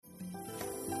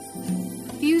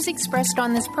Views expressed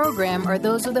on this program are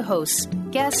those of the hosts,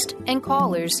 guests, and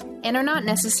callers, and are not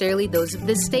necessarily those of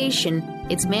this station,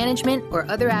 its management, or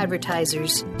other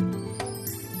advertisers.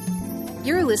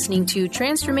 You're listening to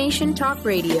Transformation Talk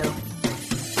Radio.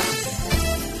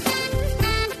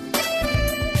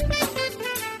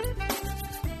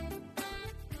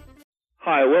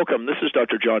 Hi, welcome. This is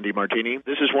Dr. John DeMartini.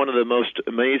 This is one of the most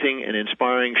amazing and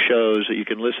inspiring shows that you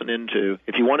can listen into.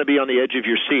 If you want to be on the edge of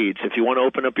your seats, if you want to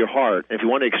open up your heart, if you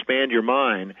want to expand your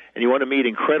mind, and you want to meet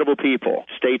incredible people,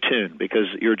 stay tuned because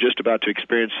you're just about to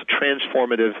experience a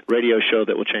transformative radio show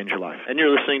that will change your life. And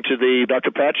you're listening to the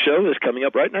Dr. Pat Show that's coming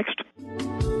up right next.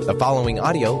 The following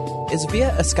audio is via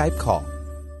a Skype call.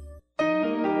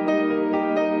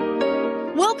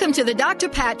 Welcome to the Dr.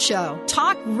 Pat Show.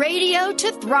 Talk radio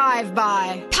to thrive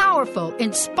by. Powerful,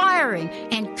 inspiring,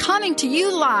 and coming to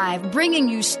you live, bringing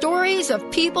you stories of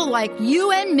people like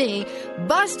you and me,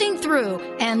 busting through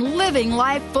and living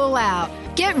life full out.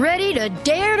 Get ready to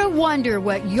dare to wonder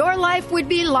what your life would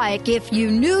be like if you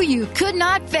knew you could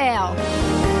not fail.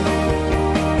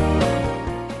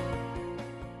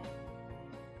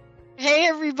 Hey,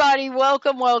 everybody.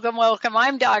 Welcome, welcome, welcome.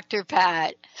 I'm Dr.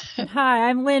 Pat. Hi,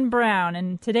 I'm Lynn Brown,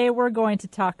 and today we're going to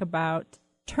talk about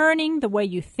turning the way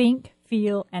you think,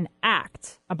 feel, and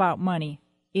act about money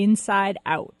inside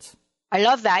out. I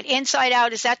love that. Inside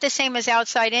out. Is that the same as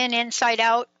outside in, inside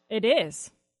out? It is.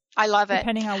 I love it.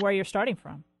 Depending on where you're starting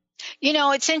from. You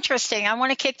know, it's interesting. I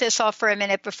want to kick this off for a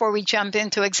minute before we jump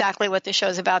into exactly what the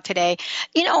show's about today.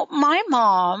 You know, my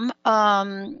mom,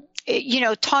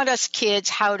 taught us kids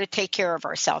how to take care of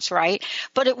ourselves, right?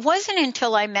 But it wasn't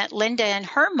until I met Linda and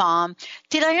her mom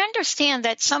did I understand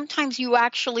that sometimes you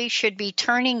actually should be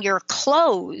turning your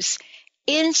clothes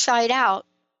inside out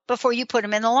before you put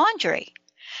them in the laundry.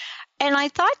 And I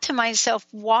thought to myself,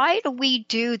 why do we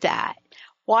do that?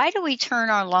 Why do we turn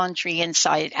our laundry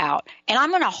inside out? And I'm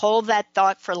going to hold that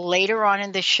thought for later on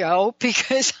in the show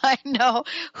because I know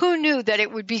who knew that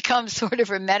it would become sort of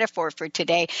a metaphor for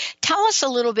today. Tell us a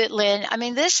little bit, Lynn. I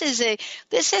mean, this is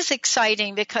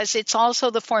exciting because it's also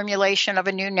the formulation of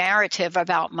a new narrative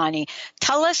about money.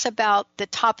 Tell us about the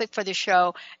topic for the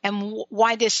show and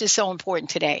why this is so important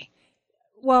today.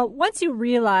 Well, once you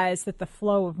realize that the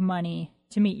flow of money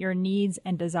to meet your needs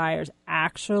and desires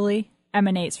actually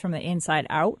emanates from the inside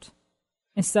out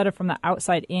instead of from the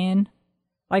outside in,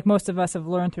 like most of us have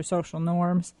learned through social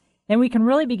norms, then we can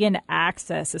really begin to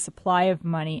access a supply of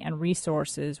money and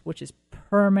resources which is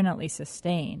permanently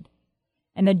sustained.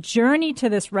 And the journey to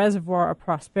this reservoir of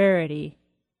prosperity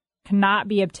cannot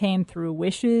be obtained through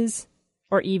wishes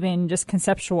or even just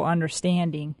conceptual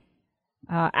understanding.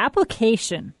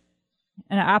 Application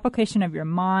of your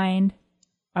mind,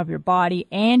 of your body,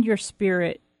 and your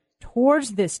spirit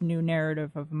towards this new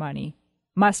narrative of money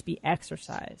must be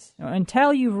exercised.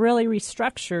 Until you've really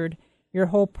restructured your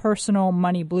whole personal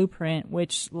money blueprint,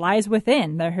 which lies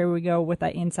within. Here we go with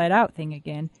that inside out thing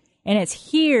again. And it's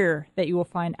here that you will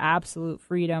find absolute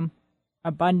freedom,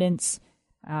 abundance,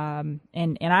 and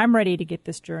I'm ready to get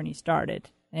this journey started.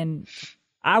 And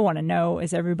I want to know,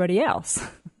 is everybody else?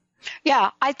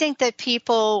 Yeah, I think that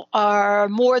people are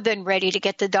more than ready to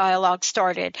get the dialogue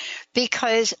started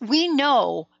because we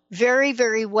know very,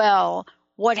 very well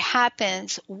what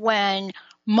happens when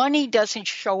money doesn't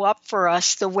show up for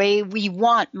us the way we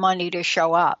want money to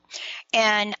show up.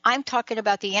 And I'm talking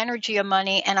about the energy of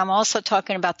money, and I'm also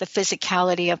talking about the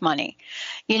physicality of money.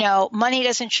 You know, money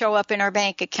doesn't show up in our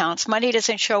bank accounts. Money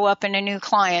doesn't show up in a new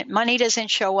client. Money doesn't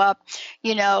show up,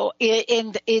 in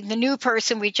the new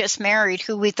person we just married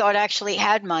who we thought actually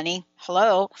had money.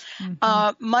 Hello.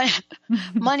 Money.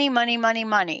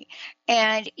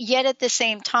 And yet at the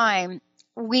same time,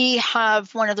 we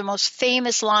have one of the most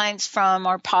famous lines from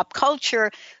our pop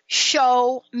culture,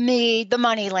 show me the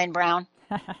money, Lynn Brown.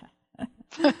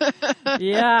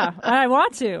 Yeah, I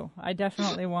want to. I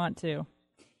definitely want to.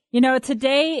 You know,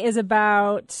 today is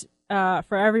about,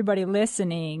 for everybody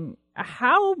listening,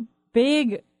 how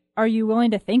big are you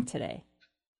willing to think today?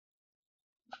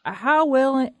 How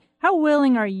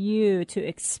willing are you to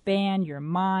expand your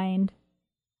mind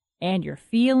and your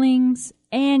feelings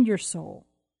and your soul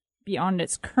beyond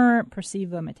its current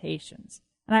perceived limitations?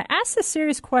 And I ask this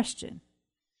serious question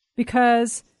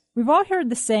because we've all heard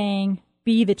the saying,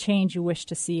 be the change you wish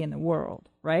to see in the world,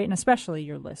 right? And especially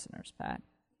your listeners, Pat.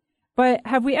 But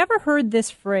have we ever heard this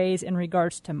phrase in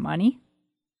regards to money?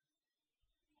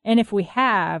 And if we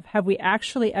have we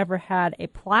actually ever had a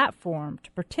platform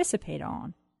to participate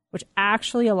on which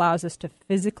actually allows us to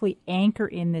physically anchor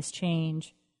in this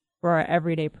change for our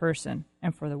everyday person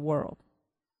and for the world?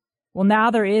 Well,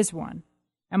 now there is one.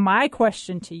 And my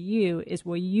question to you is,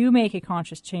 will you make a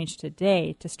conscious change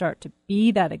today to start to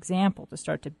be that example, to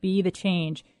start to be the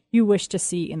change you wish to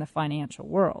see in the financial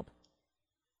world?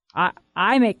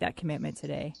 I make that commitment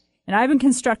today. And I've been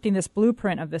constructing this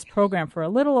blueprint of this program for a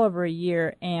little over a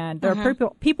year, and there are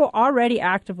people already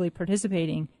actively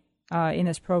participating in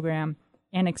this program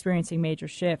and experiencing major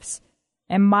shifts.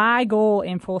 And my goal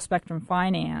in Full Spectrum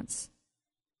Finance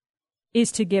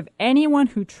is to give anyone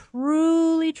who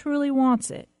truly, truly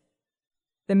wants it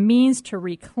the means to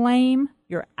reclaim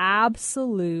your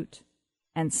absolute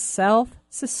and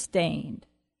self-sustained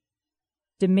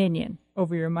dominion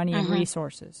over your money and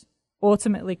resources,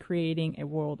 ultimately creating a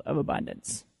world of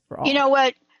abundance for all. You know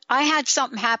what? I had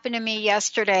something happen to me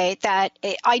yesterday that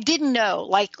I didn't know.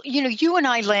 Like, you and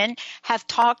I, Lynn, have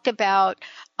talked about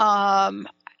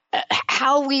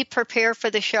how we prepare for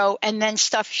the show, and then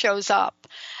stuff shows up.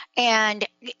 And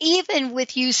even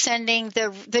with you sending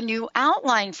the new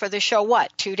outline for the show,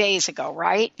 2 days ago,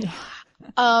 right?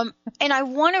 And I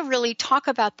want to really talk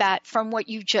about that from what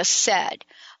you just said.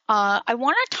 I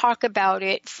want to talk about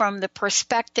it from the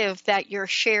perspective that you're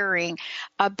sharing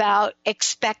about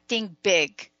expecting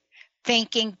big,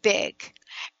 thinking big.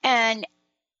 And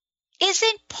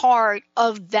isn't part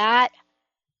of that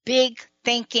big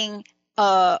thinking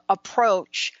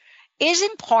approach,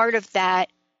 isn't part of that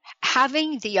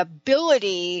having the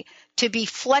ability to be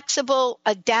flexible,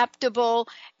 adaptable,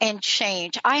 and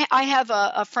change? I have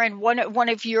a friend, one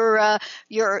of your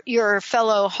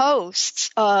fellow hosts,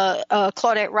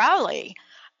 Claudette Rowley,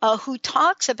 who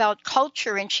talks about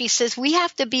culture, and she says we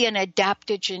have to be an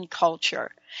adaptogen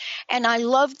culture, and I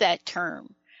love that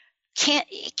term.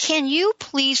 Can you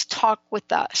please talk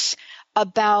with us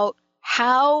about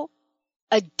how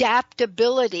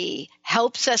adaptability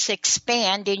helps us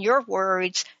expand, in your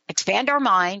words, expand our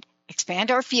mind,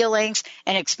 expand our feelings,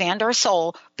 and expand our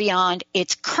soul beyond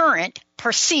its current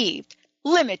perceived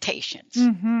limitations?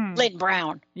 Lynn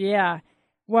Brown. Yeah.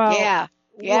 Well, yeah.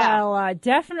 Well,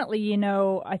 definitely,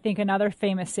 I think another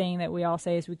famous saying that we all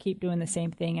say is we keep doing the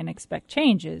same thing and expect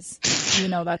changes.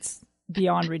 That's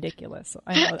beyond ridiculous.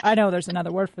 I know there's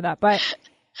another word for that, but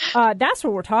that's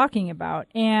what we're talking about.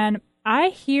 And I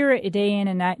hear it day in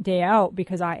and day out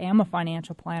because I am a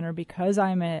financial planner, because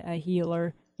I'm a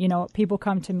healer. People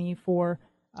come to me for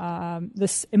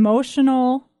this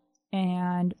emotional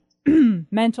and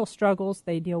mental struggles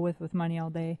they deal with money all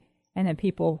day. And then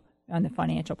people in the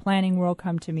financial planning world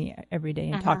come to me every day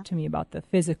and talk to me about the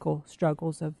physical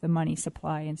struggles of the money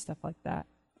supply and stuff like that.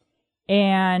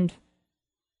 And,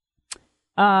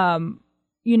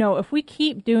 if we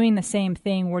keep doing the same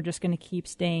thing, we're just going to keep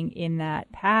staying in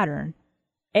that pattern.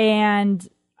 And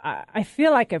I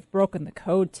feel like I've broken the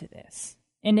code to this.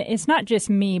 And it's not just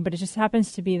me, but it just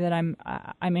happens to be that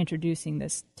I'm introducing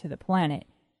this to the planet.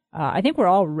 I think we're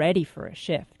all ready for a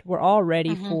shift. We're all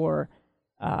ready for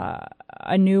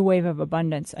a new wave of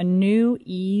abundance, a new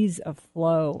ease of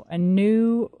flow, a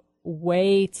new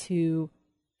way to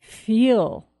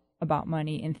feel about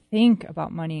money and think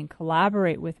about money and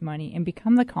collaborate with money and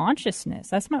become the consciousness.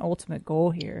 That's my ultimate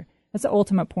goal here. That's the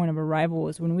ultimate point of arrival,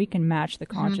 is when we can match the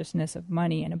consciousness of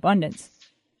money and abundance.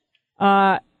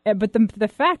 But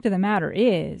the fact of the matter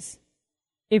is,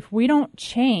 if we don't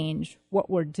change what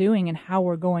we're doing and how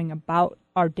we're going about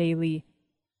our daily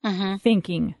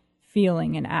thinking,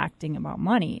 feeling, and acting about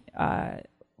money,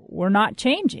 we're not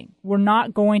changing. We're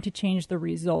not going to change the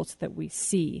results that we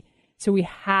see. So we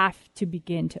have to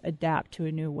begin to adapt to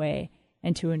a new way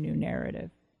and to a new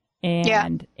narrative.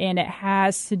 And it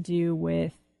has to do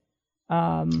with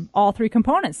all three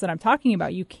components that I'm talking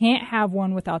about. You can't have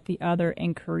one without the other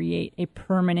and create a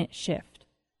permanent shift.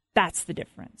 That's the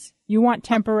difference. You want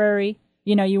temporary,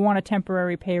 you want a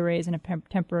temporary pay raise and a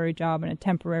temporary job and a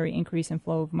temporary increase in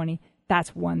flow of money.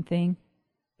 That's one thing.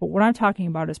 But what I'm talking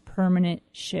about is permanent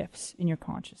shifts in your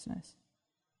consciousness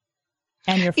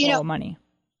and your flow of money.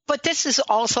 But this is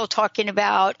also talking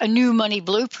about a new money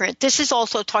blueprint. This is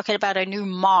also talking about a new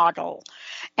model.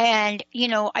 And,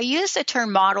 I use the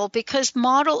term model because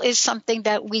model is something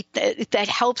that that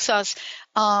helps us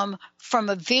from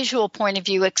a visual point of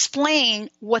view explain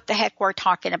what the heck we're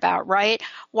talking about, right?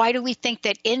 Why do we think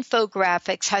that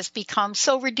infographics has become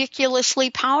so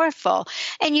ridiculously powerful?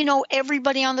 And,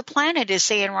 everybody on the planet is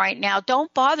saying right now,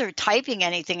 don't bother typing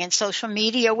anything in social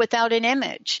media without an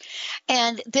image.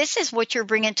 And this is what you're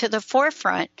bringing to the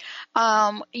forefront.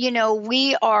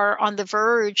 We are on the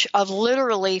verge of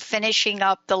literally finishing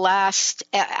up the last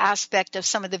aspect of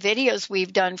some of the videos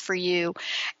we've done for you.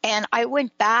 And I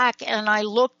went back and I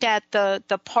looked at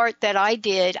the part that I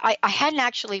did. I hadn't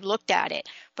actually looked at it,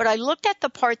 but I looked at the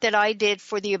part that I did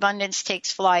for the Abundance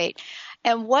Takes Flight.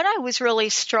 And what I was really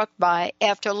struck by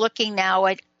after looking now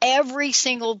at every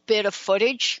single bit of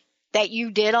footage that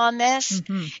you did on this,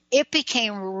 it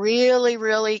became really,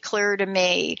 really clear to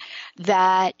me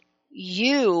that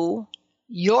your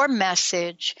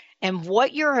message and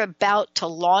what you're about to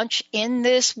launch in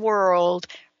this world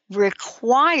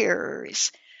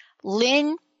requires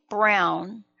Lynn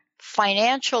Brown,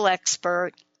 financial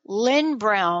expert, Lynn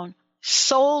Brown,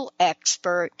 soul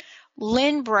expert,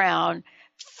 Lynn Brown,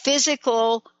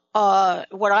 physical,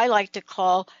 what I like to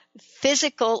call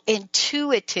physical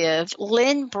intuitive,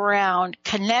 Lynn Brown,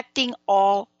 connecting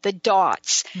all the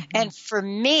dots. And for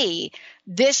me,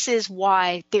 this is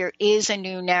why there is a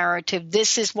new narrative.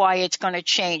 This is why it's going to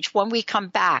change. When we come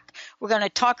back, we're going to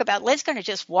talk about, Lynn's going to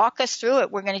just walk us through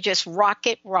it. We're going to just rock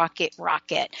it, rock it,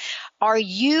 rock it. I'm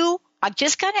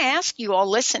just going to ask you all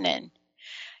listening,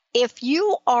 if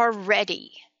you are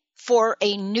ready for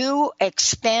a new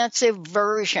expansive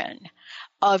version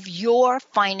of your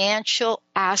financial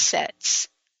assets,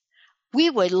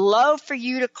 we would love for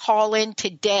you to call in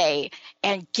today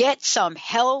and get some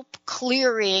help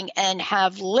clearing and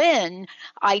have Lynn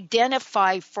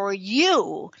identify for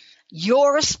you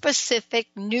your specific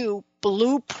new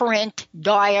blueprint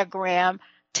diagram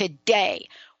today.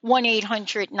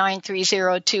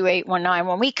 1-800-930-2819.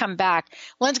 When we come back,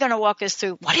 Lynn's going to walk us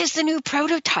through, what is the new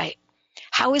prototype?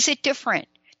 How is it different?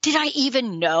 Did I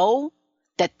even know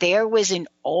that there was an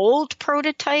old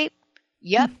prototype?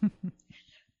 Yep.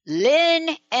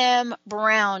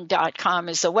 LynnMBrown.com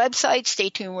is the website. Stay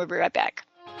tuned. We'll be right back.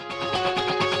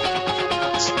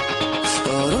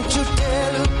 Oh, don't you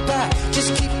dare look back.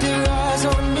 Just keep your eyes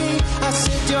on me. I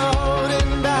said you're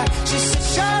holding back. She said,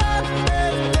 shut up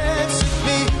and dance with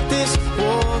me. This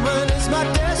woman is my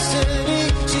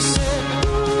destiny. She said,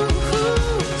 ooh,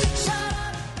 shut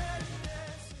up and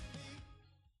dance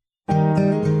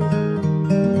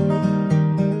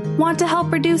with me. Want to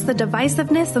help reduce the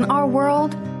divisiveness in our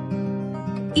world?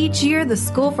 Each year, the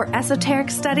School for Esoteric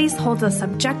Studies holds a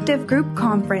subjective group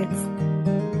conference.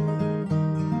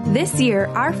 This year,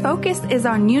 our focus is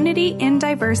on unity in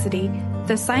diversity,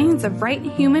 the science of right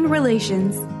human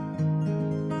relations.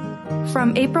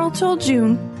 From April till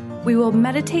June, we will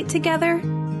meditate together,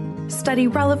 study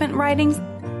relevant writings,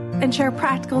 and share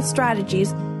practical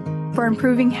strategies for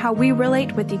improving how we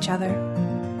relate with each other.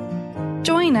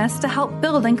 Join us to help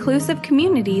build inclusive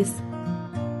communities.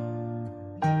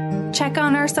 Check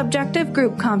on our subjective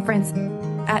group conference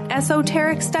at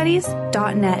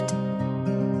esotericstudies.net.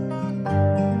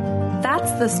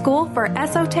 That's the School for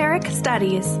Esoteric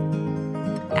Studies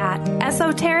at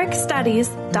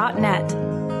esotericstudies.net.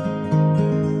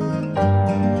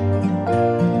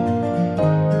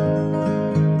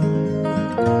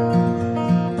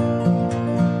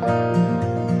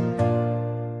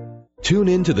 Tune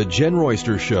in to The Jen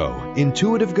Royster Show,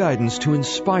 intuitive guidance to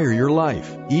inspire your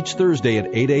life, each Thursday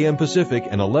at 8 a.m. Pacific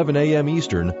and 11 a.m.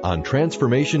 Eastern on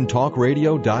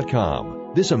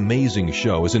TransformationTalkRadio.com. This amazing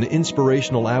show is an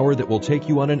inspirational hour that will take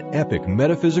you on an epic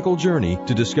metaphysical journey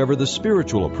to discover the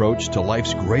spiritual approach to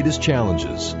life's greatest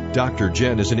challenges. Dr.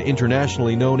 Jen is an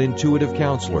internationally known intuitive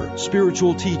counselor,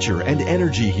 spiritual teacher, and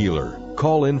energy healer.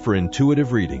 Call in for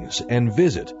intuitive readings and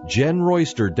visit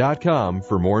JenRoyster.com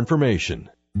for more information.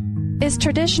 Is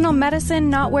traditional medicine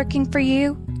not working for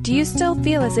you? Do you still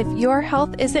feel as if your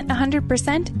health isn't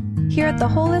 100%? Here at the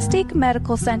Holistic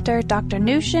Medical Center, Dr.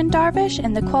 Nushin Darvish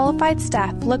and the qualified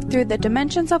staff look through the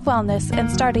dimensions of wellness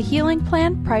and start a healing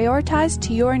plan prioritized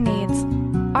to your needs.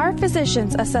 Our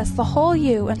physicians assess the whole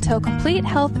you until complete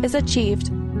health is achieved.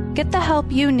 Get the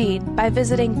help you need by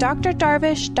visiting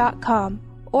drdarvish.com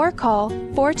or call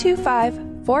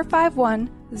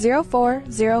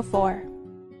 425-451-0404.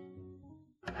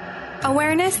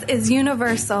 Awareness is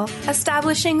universal.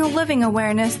 Establishing a living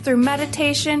awareness through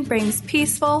meditation brings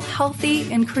peaceful,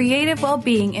 healthy, and creative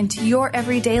well-being into your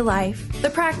everyday life. The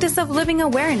practice of living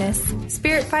awareness,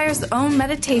 Spirit Fire's own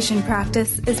meditation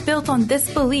practice, is built on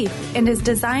this belief and is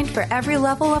designed for every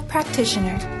level of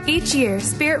practitioner. Each year,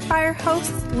 Spirit Fire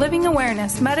hosts living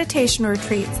awareness meditation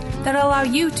retreats that allow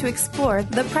you to explore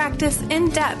the practice in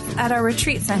depth at our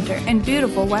retreat center in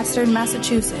beautiful Western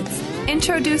Massachusetts.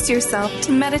 Introduce yourself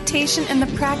to meditation and the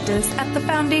practice at the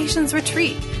Foundation's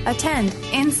retreat. Attend,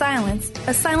 in silence,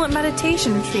 a silent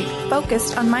meditation retreat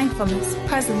focused on mindfulness,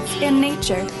 presence, and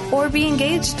nature, or be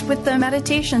engaged with the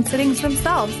meditation sittings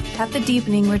themselves at the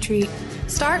Deepening Retreat.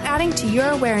 Start adding to your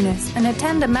awareness and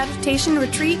attend a meditation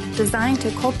retreat designed to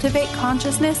cultivate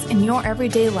consciousness in your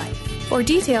everyday life. For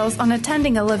details on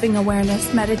attending a Living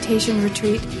Awareness meditation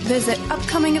retreat, visit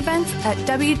upcoming events at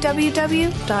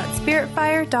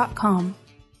www.spiritfire.com.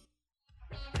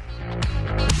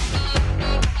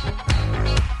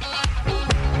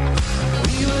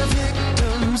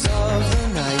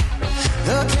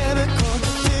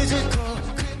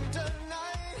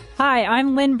 Hi,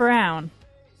 I'm Lynn Brown.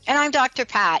 And I'm Dr.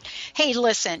 Pat. Hey,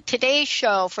 listen, today's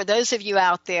show, for those of you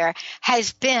out there,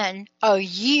 has been a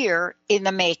year in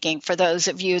the making, for those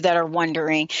of you that are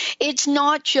wondering. It's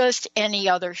not just any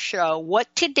other show.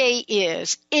 What today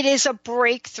is, it is a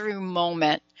breakthrough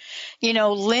moment. You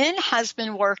know, Lynn has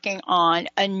been working on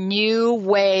a new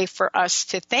way for us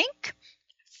to think,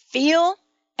 feel,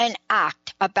 and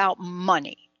act about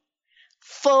money.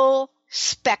 Full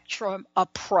spectrum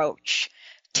approach.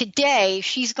 Today,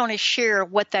 she's going to share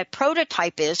what that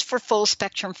prototype is for full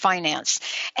spectrum finance.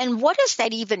 And what does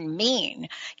that even mean?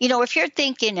 You know, if you're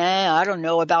thinking, I don't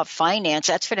know about finance,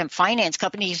 that's for them finance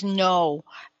companies. No,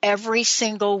 every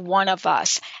single one of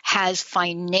us has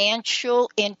financial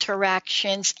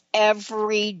interactions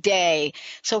every day.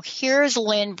 So here's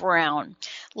Lynn Brown.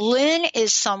 Lynn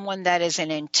is someone that is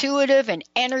an intuitive, an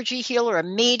energy healer, a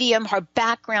medium, her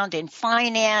background in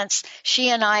finance. She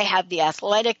and I have the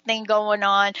athletic thing going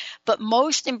on, but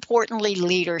most importantly,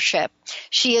 leadership.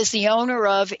 She is the owner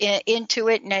of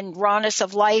INTOIT and Rawness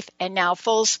of Life, and now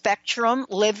Full Spectrum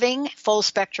Living, Full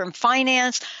Spectrum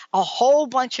Finance, a whole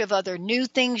bunch of other new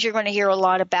things you're going to hear a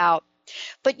lot about.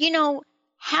 But, you know,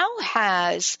 how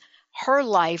has her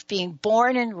life, being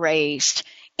born and raised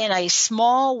in a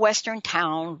small Western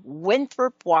town,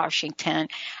 Winthrop, Washington,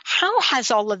 how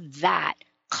has all of that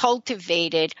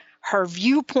cultivated her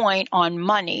viewpoint on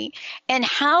money? And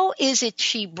how is it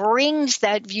she brings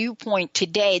that viewpoint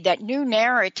today, that new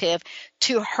narrative,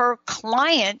 to her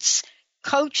clients,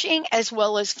 coaching as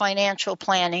well as financial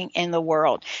planning in the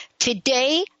world?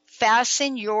 Today,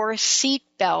 fasten your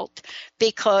seatbelt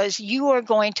because you are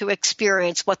going to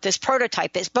experience what this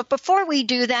prototype is. But before we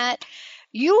do that,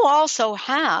 you also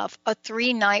have a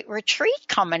 3-night retreat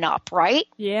coming up, right?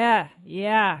 Yeah.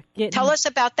 Tell us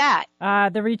about that.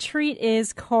 The retreat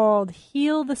is called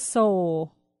Heal the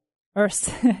Soul, or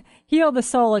Heal the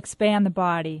Soul, Expand the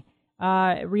Body.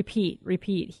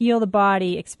 Repeat. Heal the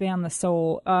body, expand the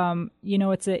soul. You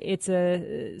know, it's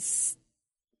a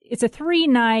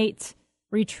 3-night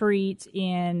retreat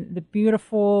in the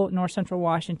beautiful north central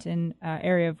Washington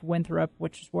area of Winthrop,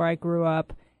 which is where I grew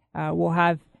up. We'll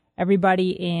have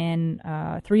everybody in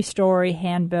 3-story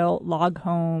hand-built log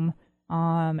home,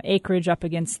 acreage up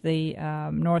against the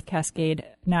North Cascade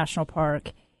National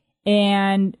Park.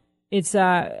 And it's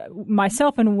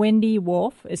myself and Wendy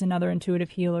Wolf is another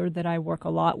intuitive healer that I work a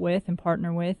lot with and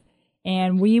partner with.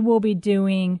 And we will be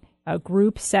doing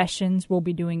group sessions. We'll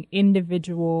be doing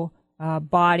individual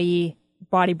body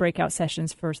breakout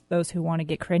sessions for those who want to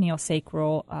get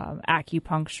craniosacral,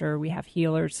 acupuncture. We have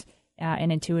healers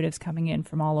and intuitives coming in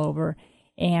from all over.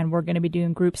 And we're going to be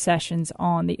doing group sessions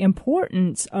on the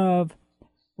importance of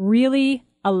really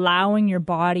allowing your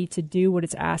body to do what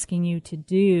it's asking you to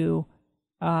do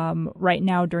right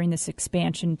now during this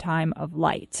expansion time of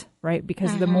light, right?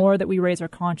 Because the more that we raise our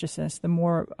consciousness, the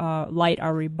more light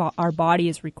our body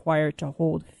is required to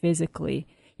hold physically.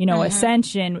 You know,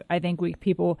 ascension, I think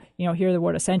people, you know, hear the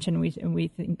word ascension and we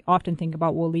often think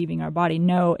about, well, leaving our body.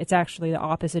 No, it's actually the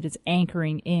opposite. It's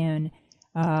anchoring in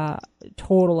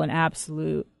total and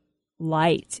absolute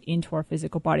light into our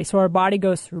physical body. So our body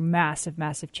goes through massive,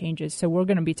 massive changes. So we're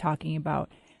going to be talking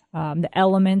about the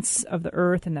elements of the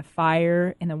earth and the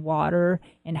fire and the water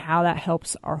and how that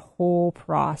helps our whole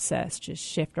process just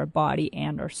shift our body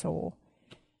and our soul.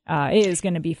 It is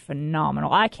going to be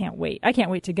phenomenal. I can't wait. I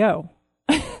can't wait to go.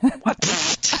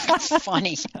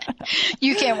 Funny.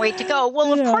 You can't wait to go.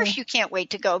 Well, of course you can't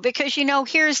wait to go because, you know,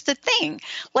 here's the thing.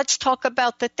 Let's talk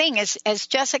about the thing. As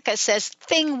Jessica says,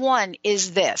 thing one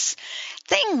is this.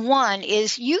 Thing one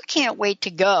is you can't wait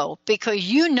to go because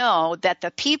you know that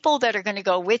the people that are going to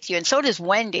go with you, and so does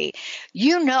Wendy,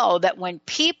 you know that when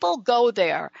people go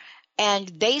there and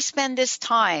they spend this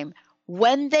time,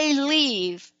 when they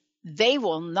leave, they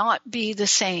will not be the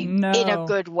same in a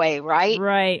good way, right?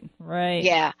 Right.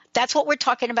 Yeah, that's what we're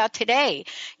talking about today.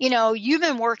 You know, you've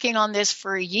been working on this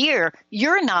for a year.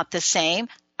 You're not the same.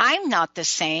 I'm not the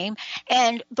same.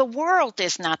 And the world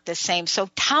is not the same. So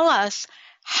tell us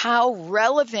how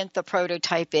relevant the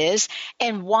prototype is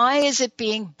and why is it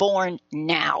being born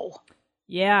now?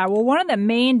 Yeah, well, one of the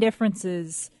main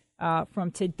differences from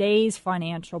today's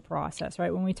financial process,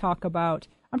 right, when we talk about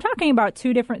I'm talking about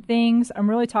two different things. I'm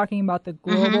really talking about the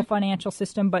global financial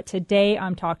system, but today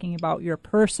I'm talking about your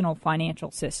personal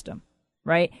financial system,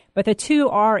 right? But the two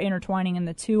are intertwining and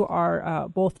the two are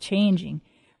both changing.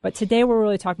 But today we're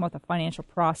really talking about the financial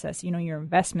process, you know, your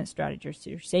investment strategies,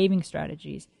 your saving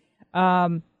strategies.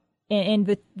 And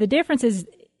the difference is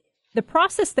the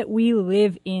process that we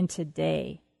live in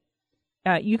today,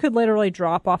 you could literally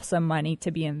drop off some money to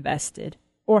be invested.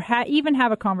 or even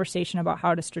have a conversation about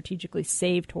how to strategically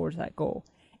save towards that goal.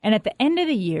 And at the end of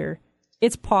the year,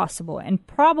 it's possible and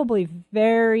probably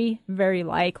very, very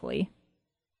likely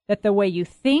that the way you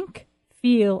think,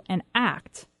 feel, and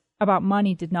act about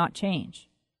money did not change.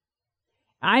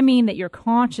 I mean that your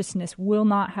consciousness will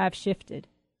not have shifted.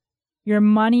 Your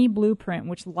money blueprint,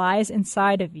 which lies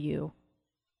inside of you,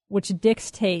 which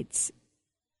dictates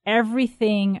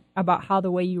everything about how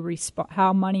the way you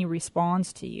how money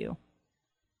responds to you,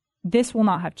 this will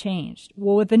not have changed.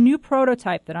 Well, with the new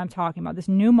prototype that I'm talking about, this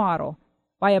new model,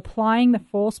 by applying the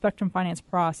full spectrum finance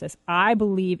process, I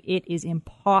believe it is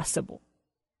impossible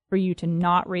for you to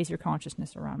not raise your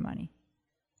consciousness around money.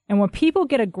 And when people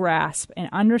get a grasp and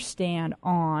understand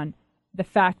on the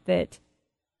fact that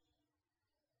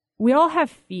we all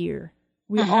have fear,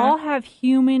 we all have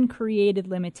human-created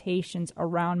limitations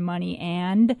around money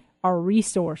and our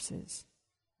resources,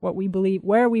 where we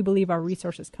believe our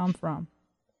resources come from.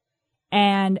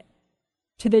 And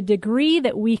to the degree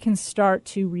that we can start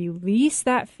to release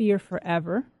that fear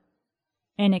forever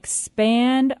and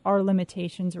expand our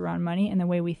limitations around money and the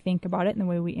way we think about it and the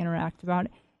way we interact about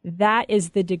it, that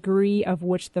is the degree of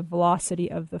which the velocity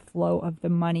of the flow of the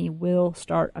money will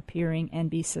start appearing and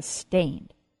be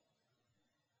sustained.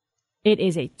 It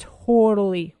is a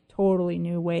totally, totally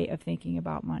new way of thinking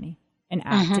about money and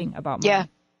acting about money.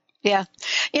 Yeah.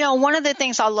 You know, one of the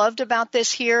things I loved about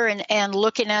this here and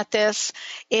looking at this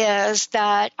is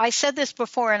that I said this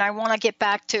before, and I want to get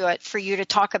back to it for you to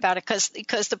talk about it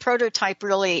because the prototype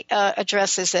really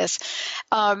addresses this.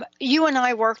 You and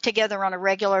I work together on a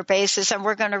regular basis, and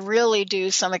we're going to really do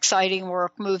some exciting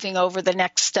work moving over the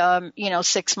next,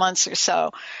 6 months or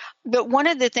so. But one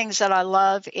of the things that I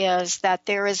love is that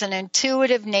there is an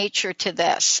intuitive nature to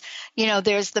this. You know,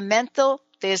 there's the mental,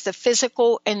 there's the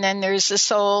physical, and then there's the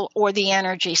soul or the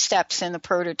energy steps in the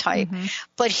prototype.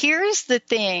 But here's the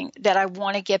thing that I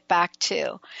want to get back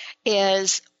to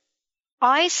is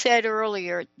I said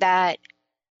earlier that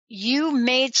you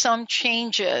made some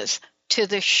changes to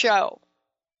the show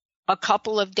a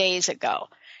couple of days ago.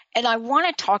 And I want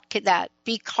to talk to that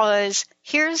because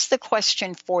here's the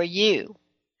question for you.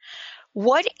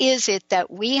 What is it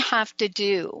that we have to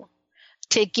do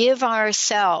to give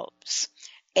ourselves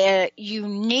a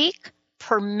unique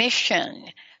permission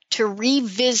to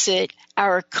revisit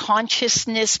our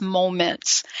consciousness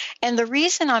moments? And the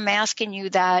reason I'm asking you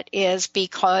that is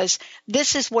because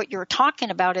this is what you're talking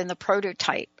about in the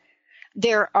prototype.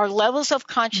 There are levels of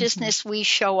consciousness we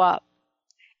show up.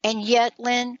 And yet,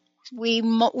 Lynn, we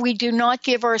do not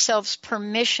give ourselves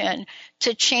permission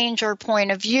to change our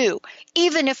point of view,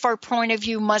 even if our point of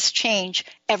view must change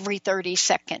every 30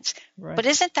 seconds. Right. But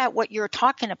isn't that what you're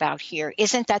talking about here?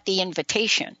 Isn't that the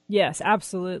invitation? Yes,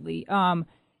 absolutely. And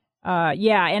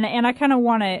I kind of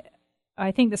want to,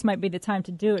 I think this might be the time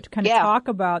to do it, to kind of talk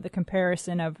about the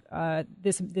comparison of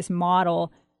this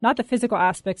model, not the physical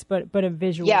aspects, but a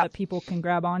visual that people can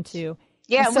grab onto.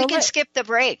 Yeah, so we can skip the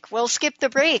break. We'll skip the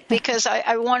break because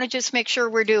I want to just make sure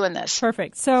we're doing this.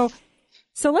 Perfect. So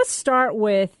let's start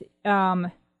with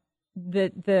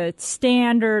the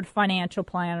standard financial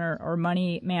planner or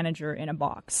money manager in a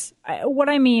box. What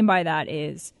I mean by that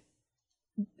is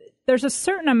there's a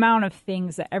certain amount of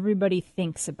things that everybody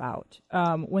thinks about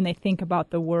when they think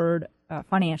about the word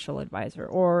financial advisor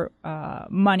or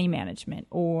money management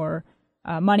or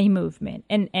money movement.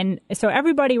 And so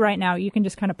everybody right now, you can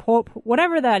just kind of pull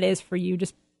whatever that is for you,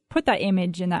 just put that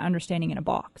image and that understanding in a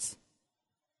box.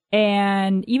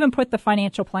 And even put the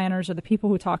financial planners or the people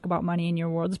who talk about money in your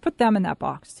world, just put them in that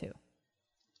box too.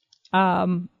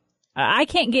 I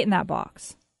can't get in that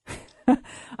box.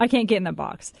 I can't get in that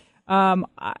box.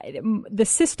 The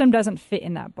system doesn't fit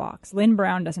in that box. Lynn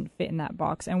Brown doesn't fit in that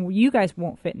box. And you guys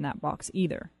won't fit in that box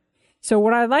either. So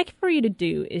what I'd like for you to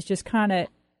do is just kind of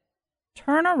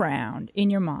turn around in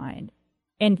your mind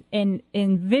and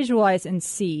visualize and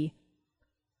see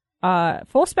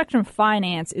full spectrum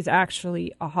finance is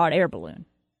actually a hot air balloon.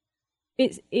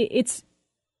 Its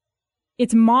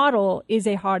model is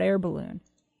a hot air balloon.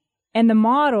 And the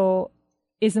model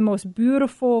is the most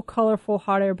beautiful, colorful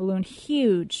hot air balloon,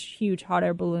 huge, huge hot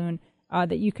air balloon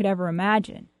that you could ever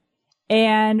imagine.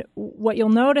 And what you'll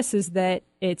notice is that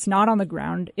it's not on the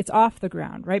ground, it's off the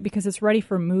ground, right? Because it's ready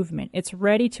for movement. It's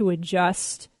ready to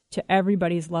adjust to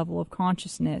everybody's level of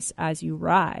consciousness as you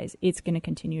rise. It's going to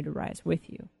continue to rise with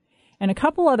you. And a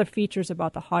couple other features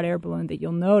about the hot air balloon that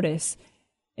you'll notice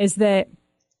is that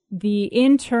the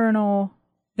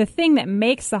thing that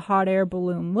makes the hot air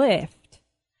balloon lift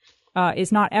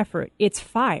is not effort, it's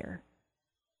fire.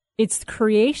 It's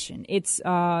creation. It's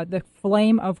the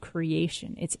flame of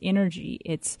creation. It's energy.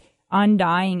 It's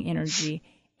undying energy.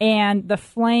 And the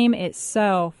flame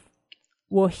itself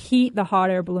will heat the hot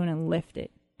air balloon and lift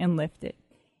it.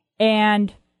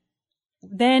 And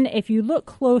then if you look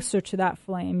closer to that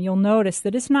flame, you'll notice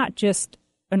that it's not just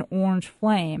an orange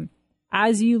flame.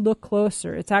 As you look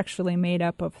closer, it's actually made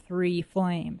up of 3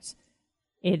 flames.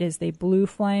 It is the blue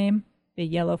flame, the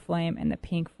yellow flame, and the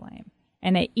pink flame.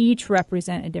 And they each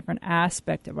represent a different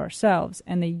aspect of ourselves.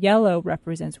 And the yellow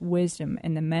represents wisdom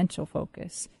and the mental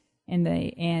focus and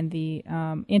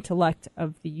the intellect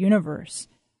of the universe.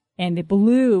 And the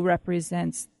blue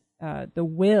represents the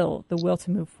will to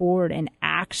move forward and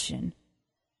action,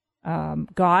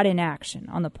 God in action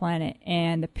on the planet.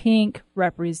 And the pink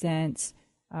represents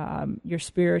your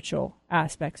spiritual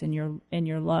aspects and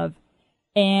your love.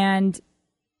 And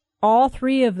all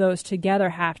 3 of those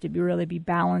together have to really be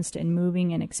balanced and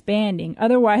moving and expanding.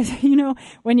 Otherwise,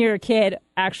 when you're a kid,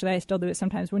 actually I still do it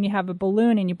sometimes, when you have a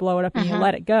balloon and you blow it up and you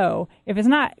let it go, if it's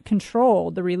not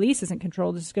controlled, the release isn't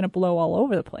controlled, it's just going to blow all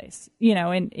over the place,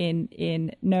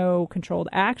 in no controlled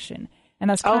action.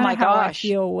 And that's kind of how I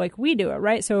feel like we do it,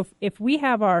 right? So if we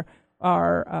have our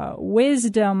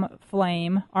wisdom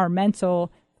flame, our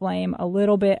mental flame, a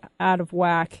little bit out of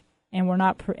whack, and we're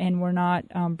not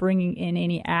bringing in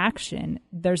any action,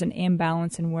 there's an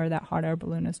imbalance in where that hot air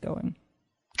balloon is going.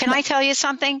 Can I tell you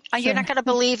something? Sure. You're not going to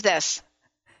believe this.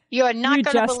 You're not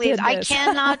going to believe. I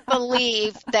cannot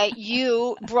believe that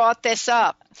you brought this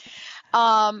up.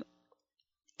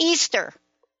 Easter,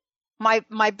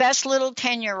 my best little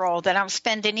 10-year-old that I'm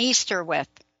spending Easter with.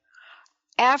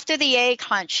 After the egg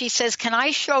hunt, she says, "Can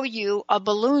I show you a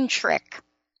balloon trick?"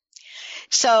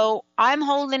 So I'm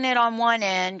holding it on one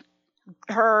end.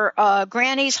 Her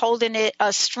granny's holding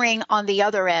a string on the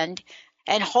other end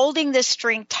and holding this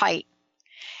string tight.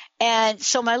 And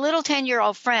so my little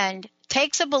 10-year-old friend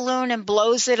takes a balloon and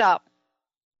blows it up.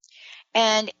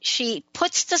 And she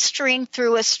puts the string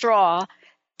through a straw,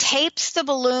 tapes the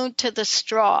balloon to the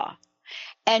straw,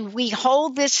 and we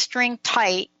hold this string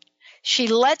tight. She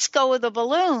lets go of the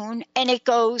balloon, and it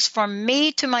goes from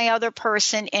me to my other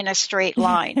person in a straight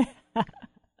line.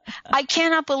 I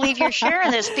cannot believe you're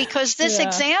sharing this, because this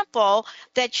example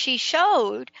that she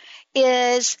showed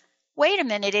is, wait a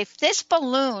minute, if this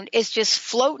balloon is just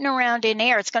floating around in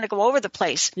air, it's going to go over the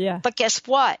place. Yeah. But guess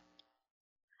what?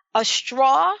 A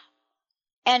straw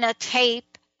and a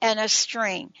tape and a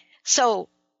string. So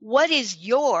what is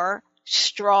your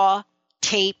straw,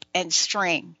 tape, and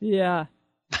string? Yeah.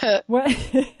 Well,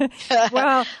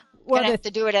 gonna have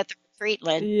to do it at the retreat,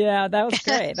 Lynn. Yeah, that was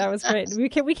great. That was great.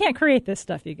 We can't create this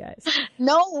stuff, you guys.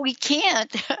 No, we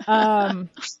can't.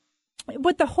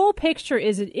 But the whole picture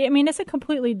is, it's a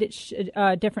completely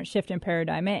different shift in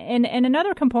paradigm. And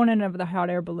another component of the hot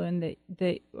air balloon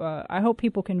that I hope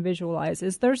people can visualize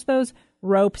is there's those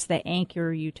ropes that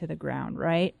anchor you to the ground,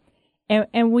 right?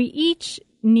 And we each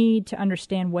need to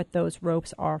understand what those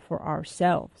ropes are for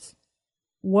ourselves.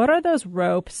 What are those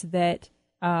ropes that,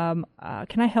 can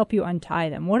I help you untie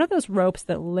them? What are those ropes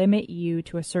that limit you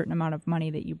to a certain amount of money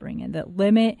that you bring in, that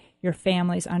limit your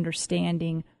family's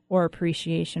understanding or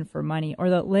appreciation for money,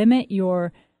 or that limit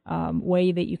your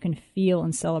way that you can feel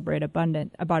and celebrate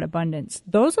about abundance?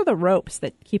 Those are the ropes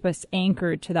that keep us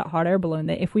anchored to that hot air balloon,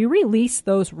 that if we release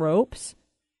those ropes,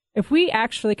 if we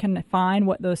actually can find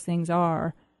what those things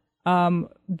are,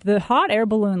 the hot air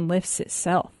balloon lifts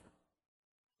itself.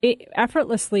 It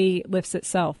effortlessly lifts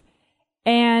itself.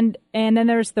 And then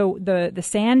there's the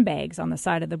sandbags on the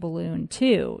side of the balloon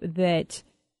too that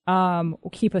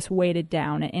will keep us weighted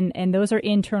down. And those are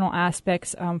internal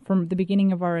aspects from the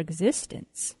beginning of our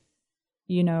existence.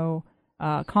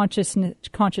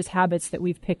 Conscious habits that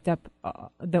we've picked up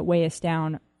that weigh us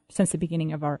down since the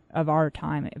beginning of our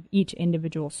time, of each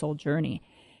individual soul journey.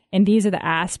 And these are the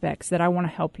aspects that I want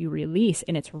to help you release,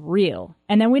 and it's real.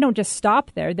 And then we don't just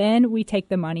stop there. Then we take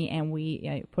the money and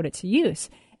we put it to use.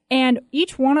 And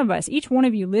each one of us, each one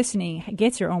of you listening,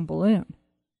 gets your own balloon.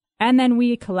 And then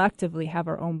we collectively have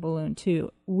our own balloon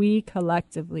too. We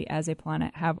collectively, as a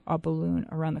planet, have a balloon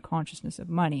around the consciousness of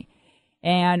money.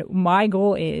 And my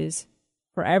goal is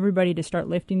for everybody to start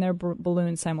lifting their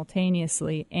balloons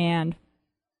simultaneously. And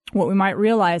what we might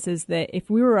realize is that if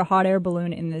we were a hot air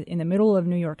balloon in the middle of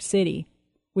New York City,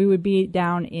 we would be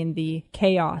down in the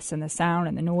chaos and the sound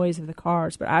and the noise of the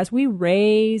cars. But as we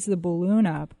raise the balloon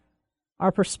up,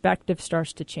 our perspective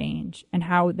starts to change, and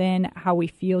how we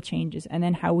feel changes, and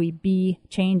then how we be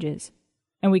changes.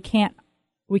 And we can't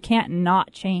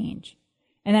not change.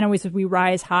 And then as we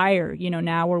rise higher,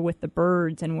 now we're with the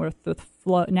birds, and we're with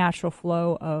the natural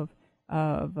flow of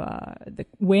the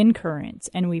wind currents,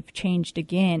 and we've changed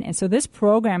again. And so this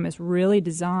program is really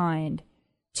designed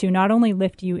to not only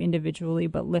lift you individually,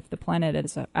 but lift the planet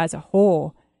as a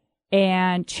whole,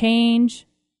 and change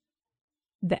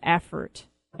the effort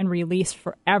and release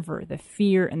forever the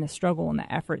fear and the struggle and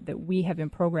the effort that we have been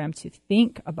programmed to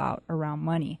think about around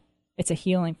money. It's a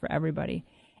healing for everybody.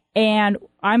 And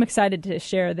I'm excited to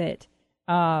share that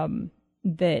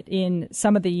that in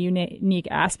some of the unique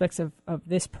aspects of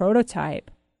this prototype,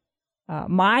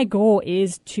 my goal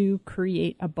is to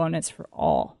create abundance for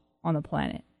all on the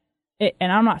planet.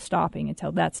 And I'm not stopping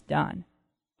until that's done.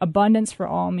 Abundance for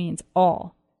all means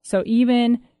all. So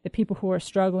even the people who are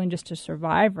struggling just to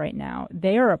survive right now,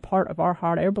 they are a part of our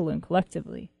hot air balloon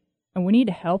collectively. And we need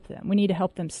to help them. We need to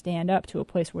help them stand up to a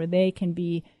place where they can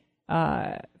be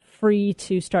free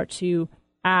to start to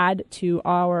add to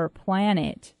our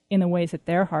planet in the ways that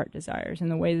their heart desires, in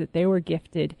the way that they were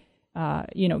gifted,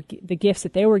 the gifts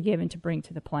that they were given to bring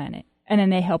to the planet. And then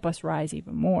they help us rise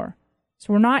even more.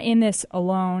 So we're not in this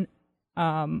alone,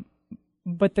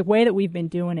 but the way that we've been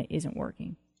doing it isn't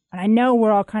working. And I know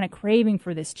we're all kind of craving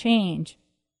for this change.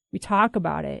 We talk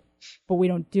about it, but we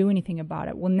don't do anything about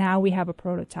it. Well, now we have a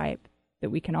prototype that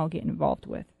we can all get involved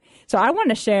with. So I wanted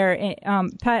to share,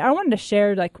 Pat, I wanted to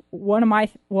share like one of my,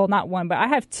 well, not one, but I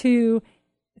have two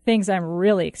things I'm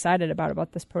really excited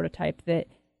about this prototype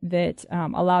that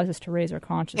allows us to raise our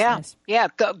consciousness. Yeah,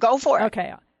 go for it.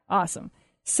 Okay, awesome.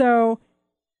 So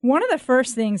one of the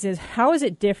first things is, how is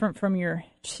it different from your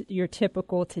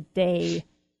typical today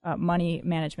money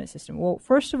management system? Well,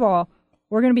 first of all,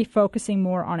 we're going to be focusing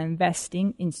more on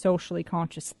investing in socially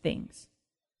conscious things,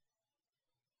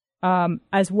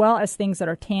 as well as things that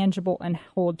are tangible and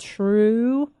hold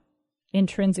true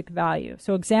intrinsic value.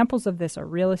 So examples of this are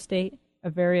real estate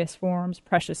of various forms,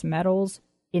 precious metals,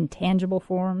 intangible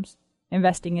forms,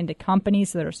 investing into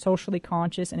companies that are socially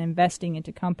conscious, and investing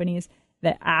into companies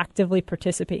that actively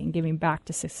participate in giving back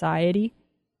to society.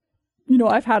 You know,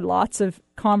 I've had lots of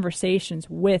conversations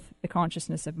with the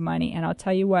consciousness of money, and I'll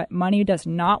tell you what, money does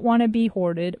not want to be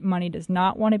hoarded. Money does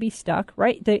not want to be stuck,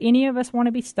 right? Do any of us want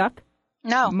to be stuck?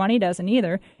 No. Money doesn't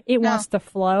either. It wants to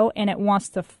flow, and it wants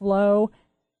to flow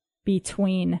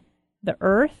between the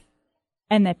earth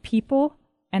and the people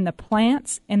and the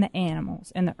plants and the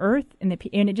animals and the earth and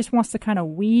it just wants to kind of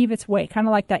weave its way, kind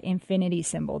of like that infinity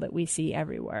symbol that we see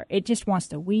everywhere. It just wants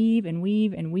to weave and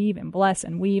weave and weave and bless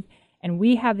and weave. And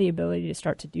we have the ability to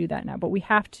start to do that now, but we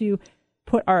have to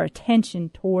put our attention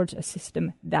towards a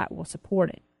system that will support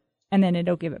it, and then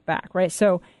it'll give it back, right?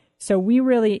 So we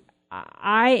really,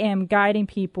 I am guiding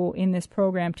people in this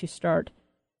program to start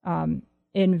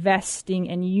investing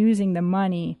and using the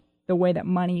money the way that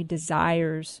money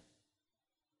desires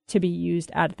to be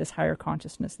used at this higher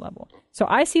consciousness level. So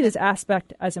I see this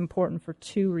aspect as important for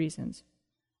two reasons.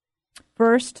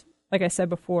 First, like I said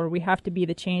before, we have to be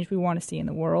the change we want to see in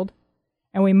the world,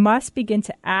 and we must begin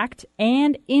to act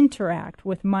and interact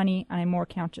with money in a more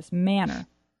conscious manner.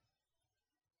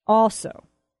 Also,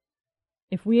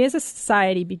 if we as a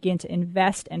society begin to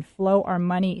invest and flow our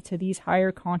money to these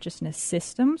higher consciousness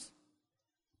systems,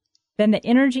 then the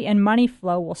energy and money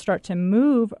flow will start to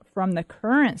move from the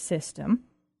current system,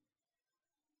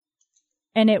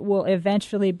 and it will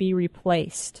eventually be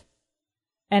replaced.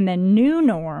 And the new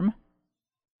norm,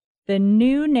 the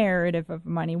new narrative of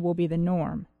money will be the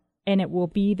norm, and it will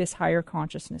be this higher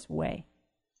consciousness way.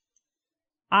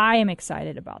 I am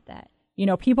excited about that. You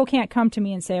know, people can't come to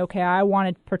me and say, okay, I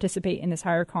want to participate in this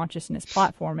higher consciousness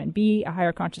platform and be a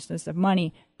higher consciousness of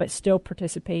money, but still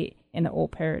participate in the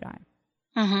old paradigm.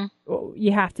 Mm-hmm.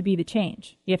 You have to be the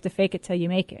change. You have to fake it till you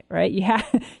make it, right?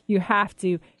 You have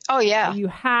to. Oh, yeah. You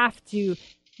have to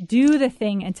do the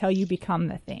thing until you become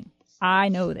the thing. I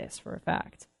know this for a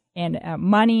fact. And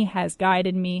money has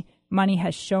guided me. Money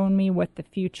has shown me what the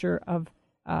future of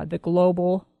the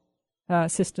global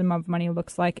system of money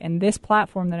looks like. And this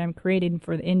platform that I'm creating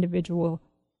for the individual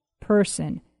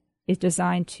person is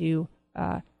designed to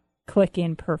click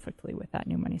in perfectly with that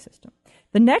new money system.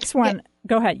 The next one,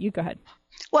 Go ahead. You go ahead.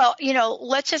 Well, you know,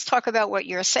 let's just talk about what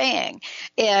you're saying.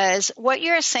 And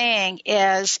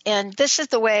this is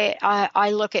the way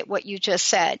I look at what you just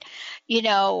said. You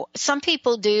know, some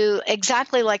people do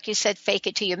exactly like you said, fake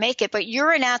it till you make it, but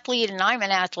you're an athlete and I'm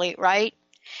an athlete, right?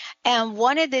 And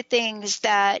one of the things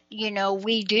that, you know,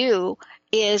 we do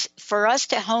is for us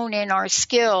to hone in our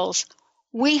skills,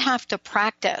 we have to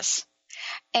practice.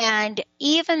 And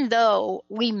even though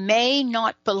we may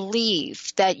not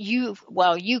believe that you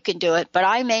can do it, but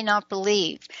I may not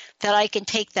believe that I can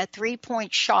take that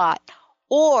 3-point shot,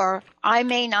 or I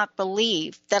may not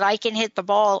believe that I can hit the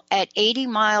ball at 80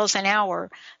 miles an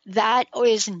hour, that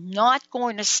is not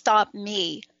going to stop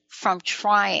me from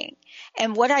trying.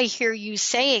 And what I hear you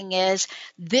saying is,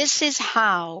 this is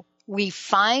how we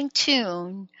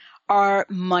fine-tune our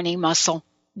money muscle.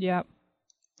 Yep.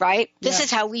 Right? This is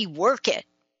how we work it.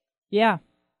 Yeah.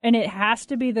 And it has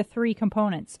to be the three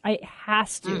components. It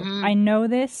has to. Mm-hmm. I know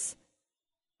this.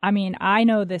 I mean, I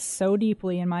know this so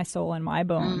deeply in my soul and my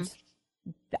bones.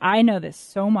 I know this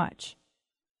so much.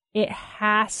 It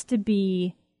has to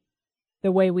be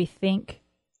the way we think,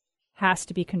 has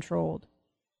to be controlled.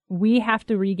 We have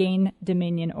to regain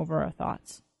dominion over our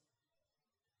thoughts.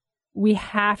 We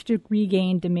have to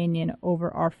regain dominion over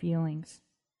our feelings.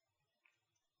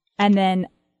 And then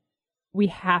we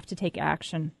have to take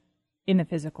action in the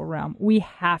physical realm. We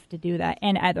have to do that.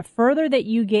 And the further that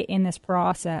you get in this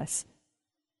process,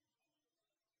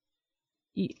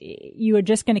 you are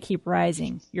just going to keep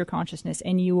rising your consciousness,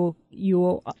 and you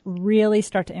will really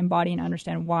start to embody and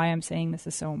understand why I'm saying this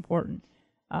is so important.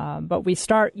 But we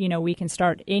start, we can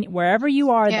start wherever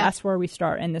you are. Yeah. That's where we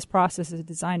start, and this process is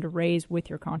designed to raise with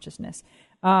your consciousness.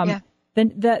 The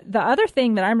other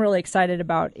thing that I'm really excited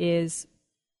about is,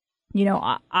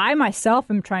 I myself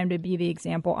am trying to be the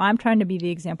example. I'm trying to be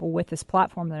the example with this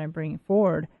platform that I'm bringing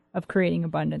forward of creating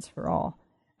abundance for all.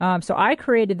 So I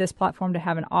created this platform to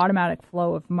have an automatic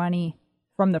flow of money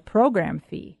from the program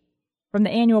fee, from the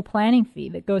annual planning fee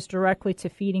that goes directly to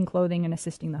feeding, clothing, and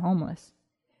assisting the homeless.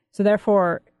 So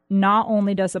therefore, not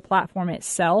only does the platform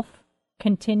itself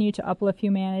continue to uplift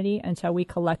humanity until we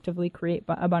collectively create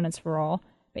abundance for all,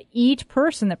 but each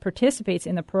person that participates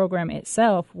in the program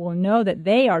itself will know that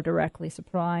they are directly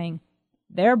supplying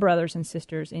their brothers and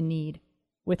sisters in need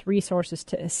with resources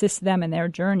to assist them in their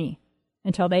journey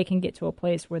until they can get to a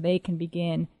place where they can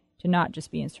begin to not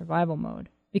just be in survival mode.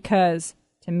 Because,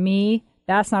 to me,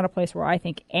 that's not a place where I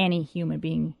think any human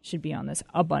being should be on this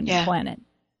abundant planet.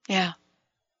 Yeah.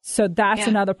 So that's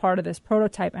another part of this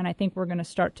prototype, and I think we're going to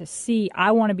start to see,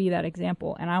 I want to be that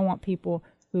example, and I want people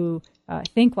who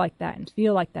think like that and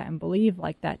feel like that and believe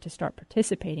like that to start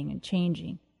participating and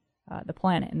changing the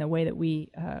planet and the way that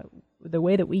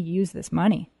we use this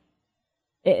money.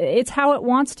 It's how it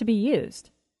wants to be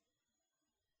used.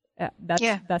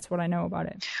 That's what I know about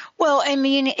it. Well, I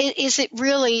mean, is it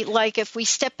really, like, if we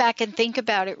step back and think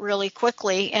about it really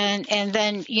quickly, and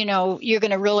then, you're going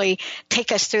to really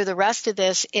take us through the rest of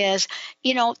this, is,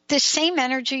 the same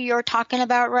energy you're talking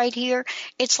about right here,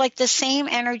 it's like the same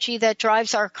energy that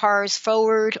drives our cars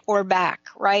forward or back,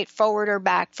 right? Forward or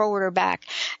back, forward or back.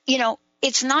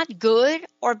 It's not good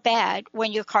or bad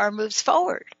when your car moves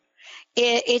forward.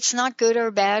 It's not good or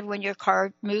bad when your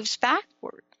car moves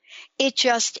backward. It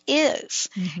just is.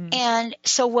 Mm-hmm. And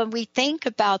so when we think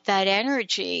about that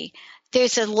energy,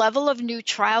 there's a level of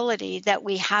neutrality that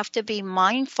we have to be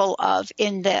mindful of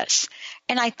in this.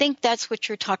 And I think that's what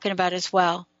you're talking about as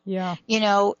well. Yeah.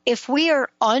 If we are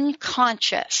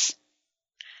unconscious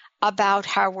about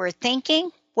how we're thinking,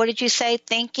 what did you say?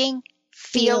 Thinking,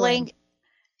 feeling.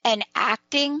 And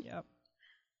acting. Yep.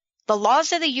 The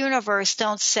laws of the universe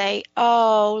don't say,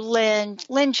 oh,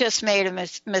 Lynn just made a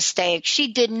mistake.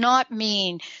 She did not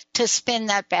mean to spin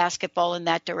that basketball in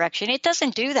that direction. It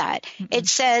doesn't do that. Mm-hmm. It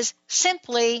says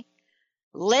simply,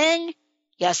 Lynn,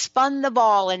 you spun the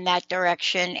ball in that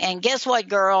direction. And guess what,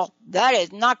 girl?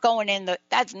 That's not going in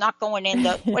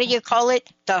the, what do you call it?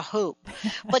 The hoop.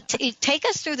 But take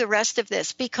us through the rest of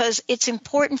this, because it's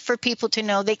important for people to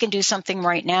know they can do something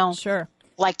right now. Sure.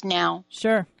 Like now.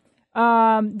 Sure.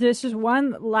 There's just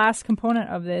one last component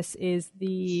of this is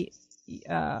the,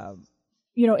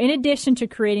 in addition to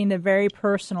creating the very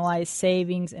personalized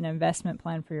savings and investment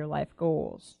plan for your life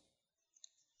goals,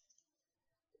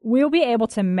 we'll be able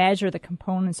to measure the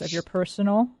components of your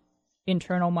personal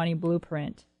internal money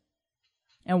blueprint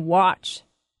and watch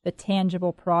the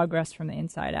tangible progress from the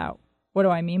inside out. What do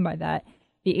I mean by that?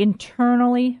 The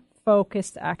internally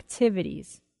focused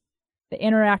activities, the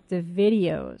interactive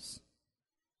videos,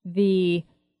 the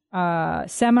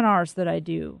seminars that I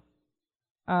do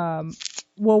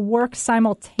will work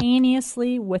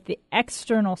simultaneously with the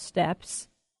external steps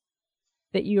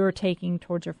that you are taking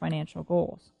towards your financial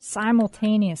goals.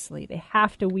 Simultaneously. They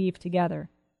have to weave together.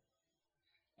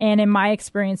 And in my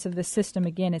experience of the system,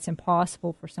 again, it's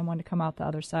impossible for someone to come out the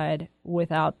other side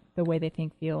without the way they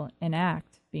think, feel, and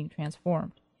act being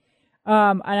transformed.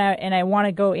 And I want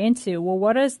to go into, well,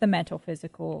 what is the mental,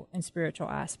 physical, and spiritual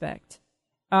aspect?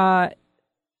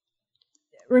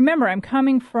 Remember, I'm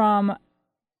coming from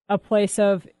a place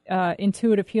of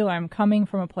intuitive healer. I'm coming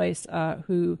from a place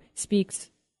who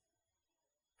speaks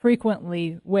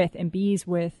frequently with and bees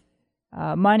with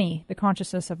money, the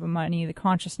consciousness of money, the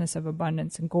consciousness of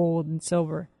abundance and gold and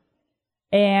silver.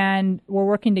 And we're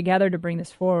working together to bring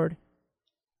this forward.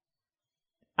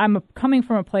 I'm coming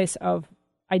from a place of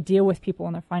I deal with people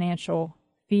and their financial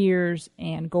fears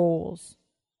and goals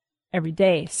every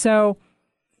day. So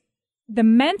the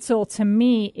mental to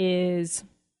me is,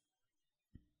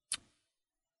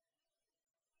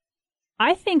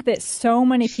 I think that so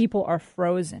many people are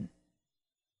frozen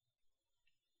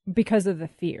because of the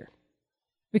fear,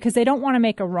 because they don't want to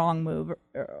make a wrong move,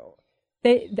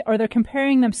 or they're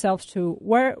comparing themselves to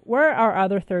where are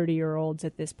other 30-year-olds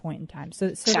at this point in time. So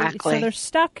they're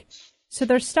stuck. So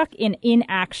they're stuck in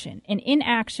inaction, and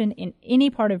inaction in any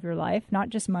part of your life, not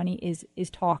just money, is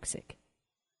toxic.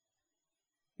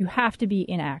 You have to be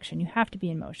in action. You have to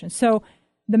be in motion. So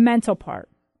the mental part,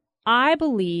 I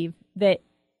believe that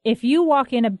if you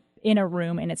walk in a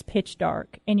room and it's pitch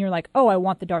dark and you're like, oh, I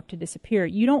want the dark to disappear,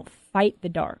 you don't fight the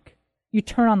dark. You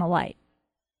turn on the light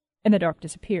and the dark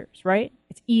disappears, right?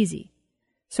 It's easy.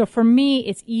 So for me,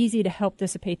 it's easy to help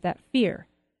dissipate that fear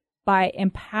by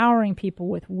empowering people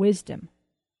with wisdom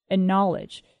and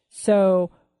knowledge.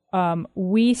 So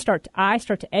I start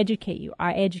to educate you.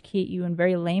 I educate you in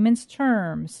very layman's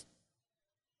terms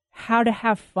how to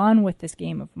have fun with this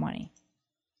game of money.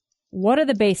 What are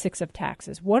the basics of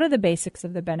taxes? What are the basics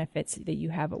of the benefits that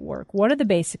you have at work? What are the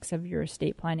basics of your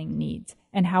estate planning needs?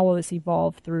 And how will this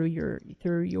evolve through your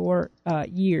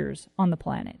years on the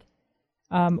planet?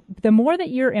 The more that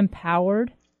you're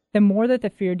empowered, the more that the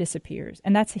fear disappears.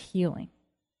 And that's a healing.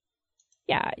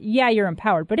 Yeah, you're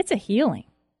empowered, but it's a healing.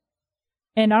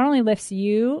 It not only lifts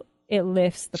you, it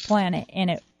lifts the planet, and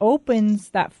it opens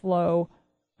that flow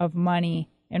of money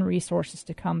and resources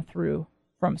to come through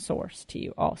from source to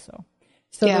you also.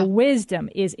 So the wisdom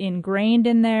is ingrained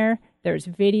in there. There's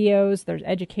videos, there's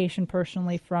education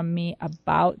personally from me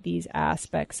about these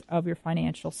aspects of your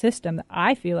financial system that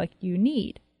I feel like you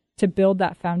need to build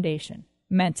that foundation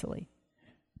mentally.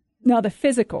 Now the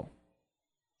physical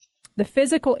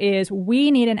is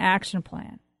we need an action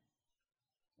plan.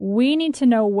 We need to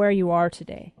know where you are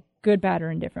today, good, bad,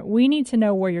 or indifferent. We need to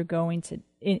know where you're going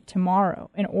tomorrow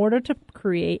in order to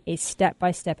create a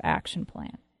step-by-step action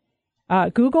plan.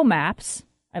 Google Maps,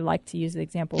 I like to use the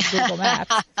example of Google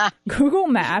Maps. Google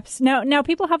Maps, now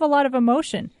people have a lot of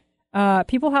emotion.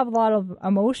 People have a lot of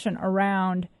emotion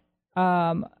around,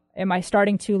 am I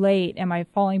starting too late? Am I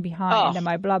falling behind? Am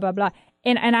I blah, blah, blah?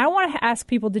 And I want to ask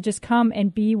people to just come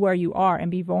and be where you are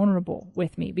and be vulnerable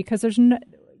with me, because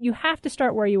you have to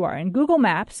start where you are. And Google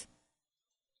Maps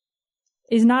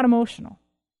is not emotional.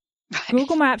 Right.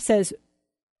 Google Maps says,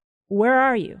 where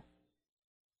are you?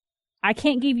 I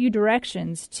can't give you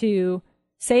directions to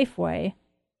Safeway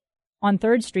on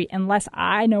 3rd Street unless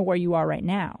I know where you are right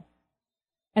now.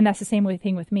 And that's the same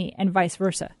thing with me, and vice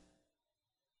versa.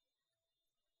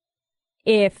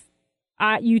 If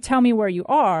you tell me where you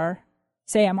are,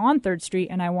 say I'm on 3rd Street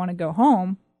and I want to go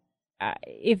home,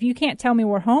 if you can't tell me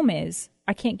where home is,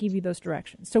 I can't give you those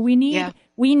directions. So we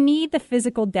need the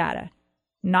physical data,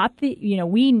 not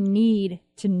we need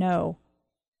to know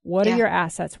what are your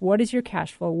assets, what is your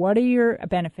cash flow, what are your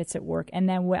benefits at work, and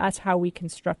then that's how we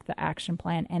construct the action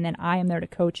plan. And then I am there to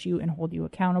coach you and hold you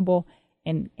accountable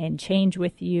and change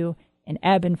with you and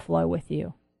ebb and flow with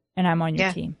you. And I'm on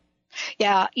your team.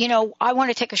 Yeah. I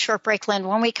want to take a short break, Lynn.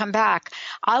 When we come back,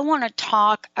 I want to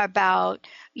talk about,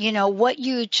 what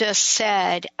you just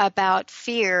said about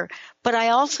fear, but I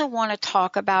also want to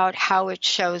talk about how it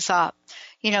shows up.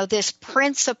 This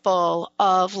principle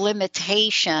of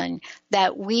limitation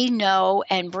that we know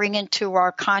and bring into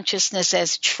our consciousness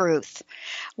as truth.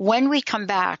 When we come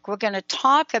back, we're going to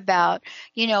talk about,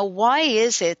 why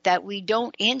is it that we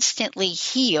don't instantly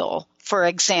heal, for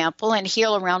example, and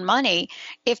heal around money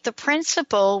if the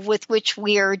principle with which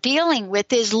we are dealing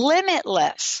with is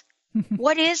limitless?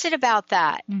 What is it about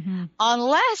that? Mm-hmm.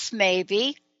 Unless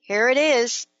maybe, here it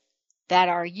is, that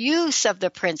our use of the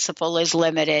principle is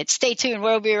limited. Stay tuned.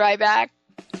 We'll be right back.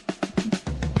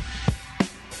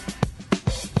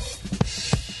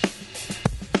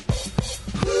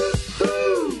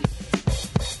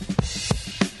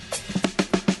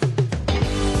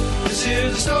 This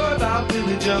is a story about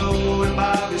Billy Joe and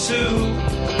Bobby Sue.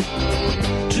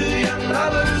 Two young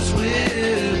lovers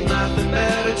with nothing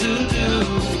better to do.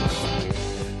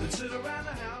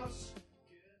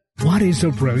 What is a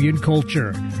brilliant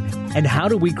culture? And how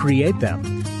do we create them?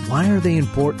 Why are they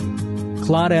important?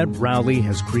 Claudette Rowley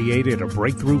has created a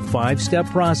breakthrough 5-step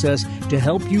process to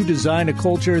help you design a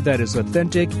culture that is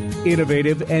authentic,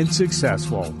 innovative, and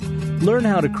successful. Learn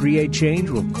how to create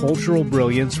change with Cultural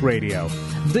Brilliance Radio,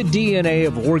 the DNA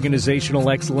of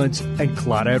organizational excellence, and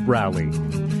Claudette Rowley.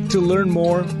 To learn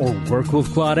more or work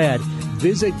with Claudette,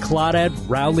 visit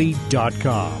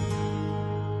ClaudetteRowley.com.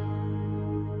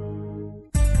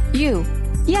 You.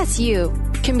 Yes, you.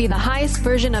 can be the highest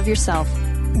version of yourself.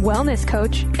 Wellness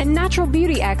coach and natural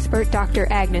beauty expert Dr.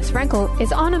 Agnes Frenkel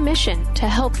is on a mission to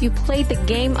help you play the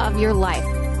game of your life.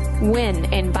 Win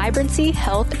in vibrancy,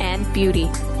 health, and beauty.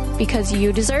 Because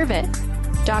you deserve it.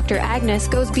 Dr. Agnes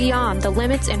goes beyond the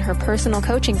limits in her personal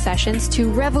coaching sessions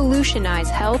to revolutionize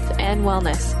health and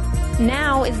wellness.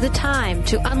 Now is the time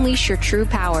to unleash your true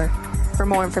power. For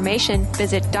more information,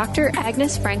 visit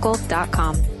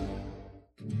dragnesfrankel.com.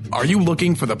 Are you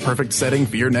looking for the perfect setting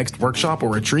for your next workshop or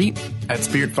retreat? At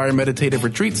Spirit Fire Meditative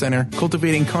Retreat Center,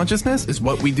 cultivating consciousness is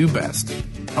what we do best.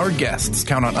 Our guests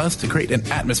count on us to create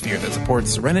an atmosphere that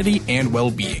supports serenity and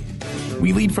well-being.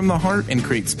 We lead from the heart and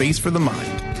create space for the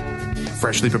mind.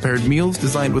 Freshly prepared meals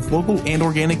designed with local and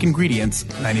organic ingredients,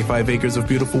 95 acres of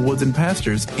beautiful woods and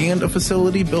pastures, and a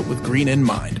facility built with green in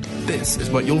mind. This is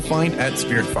what you'll find at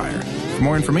Spirit Fire. For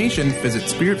more information, visit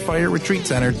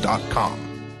spiritfireretreatcenter.com.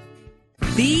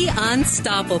 Be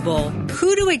unstoppable.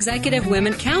 Who do executive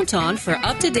women count on for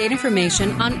up-to-date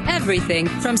information on everything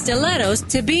from stilettos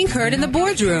to being heard in the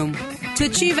boardroom? To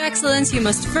achieve excellence, you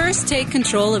must first take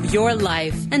control of your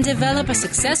life and develop a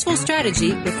successful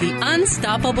strategy with the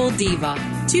Unstoppable Diva.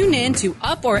 Tune in to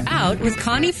Up or Out with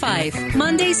Connie Fife,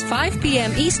 Mondays 5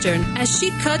 p.m. Eastern, as she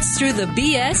cuts through the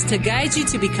BS to guide you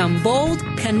to become bold,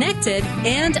 connected,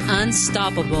 and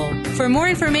unstoppable. For more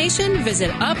information,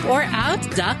 visit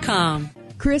uporout.com.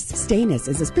 Chris Stanis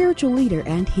is a spiritual leader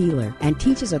and healer and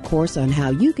teaches a course on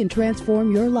how you can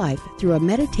transform your life through a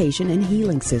meditation and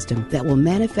healing system that will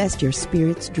manifest your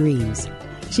spirit's dreams.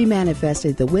 She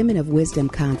manifested the Women of Wisdom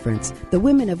Conference, the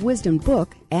Women of Wisdom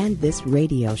book, and this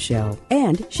radio show.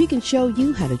 And she can show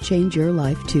you how to change your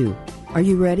life too. Are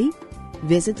you ready?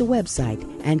 Visit the website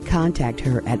and contact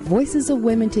her at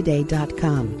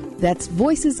voicesofwomentoday.com. That's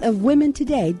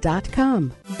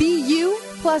voicesofwomentoday.com. Be you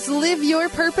plus live your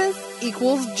purpose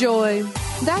equals joy.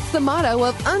 That's the motto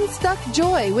of Unstuck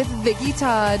Joy with Vicki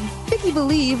Todd. Vicki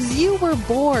believes you were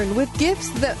born with gifts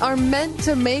that are meant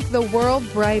to make the world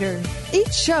brighter.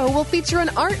 Each show will feature an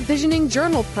art visioning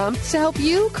journal prompt to help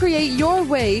you create your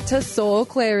way to soul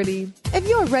clarity. If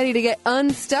you're ready to get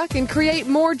unstuck and create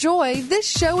more joy, this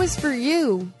show is for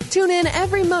you. Tune in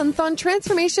every month on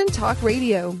Transformation Talk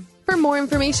Radio. For more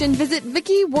information, visit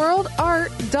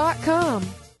VickiWorldArt.com.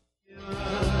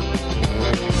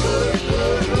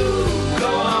 Go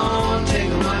on, take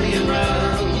the money and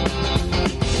run.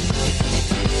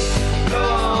 Go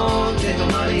on, take the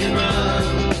money and run.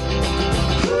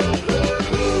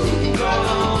 Go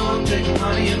on, take the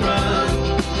money and run.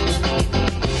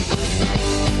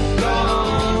 Go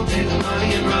on, take the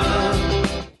money and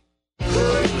run.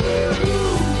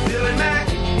 Billy Mack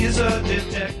is a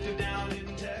detective down in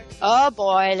Texas. Oh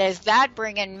boy, is that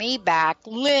bringing me back.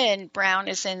 Lynn Brown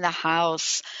is in the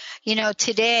house. You know,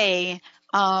 today,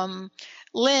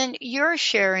 Lynn, you're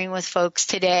sharing with folks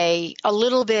today a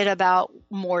little bit about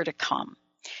more to come.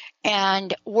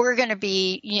 And we're going to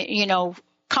be,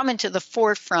 coming to the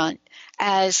forefront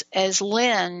as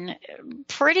Lynn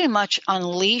pretty much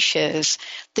unleashes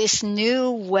this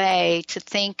new way to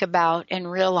think about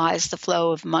and realize the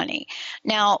flow of money.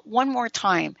 Now, one more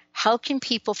time, how can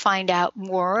people find out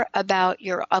more about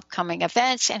your upcoming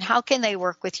events and how can they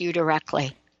work with you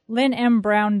directly?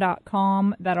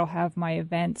 LynnMBrown.com. That'll have my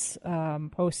events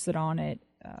posted on it.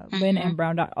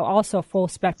 LynnMBrown. Also,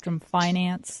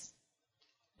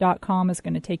 FullSpectrumFinance.com is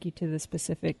going to take you to the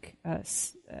specific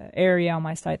area on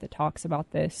my site that talks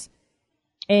about this.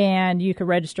 And you can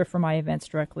register for my events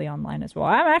directly online as well.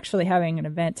 I'm actually having an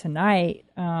event tonight.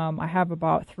 I have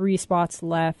about 3 spots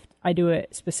left. I do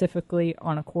it specifically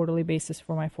on a quarterly basis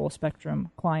for my Full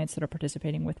Spectrum clients that are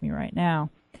participating with me right now.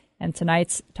 And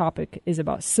tonight's topic is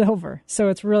about silver. So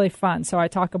it's really fun. So I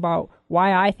talk about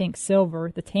why I think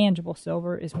silver, the tangible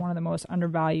silver, is one of the most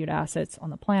undervalued assets on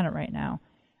the planet right now,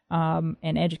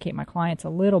 and educate my clients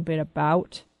a little bit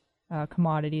about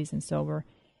commodities and silver.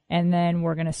 And then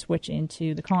we're going to switch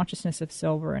into the consciousness of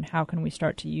silver and how can we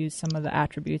start to use some of the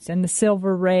attributes and the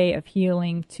silver ray of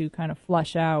healing to kind of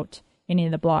flush out any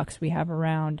of the blocks we have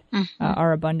around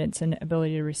our abundance and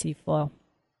ability to receive flow.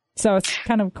 So it's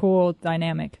kind of cool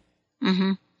dynamic.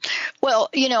 Mm-hmm. Well,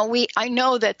 I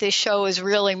know that this show is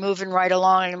really moving right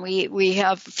along and we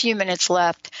have a few minutes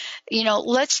left.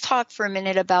 Let's talk for a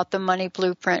minute about the money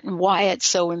blueprint and why it's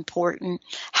so important.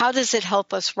 How does it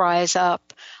help us rise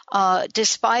up?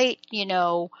 Despite,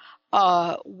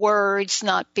 words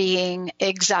not being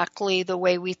exactly the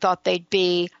way we thought they'd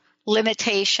be,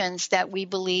 limitations that we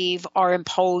believe are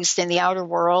imposed in the outer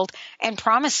world, and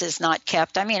promises not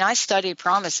kept. I mean, I studied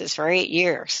promises for 8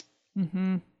 years.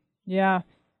 Mm-hmm. Yeah.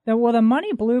 The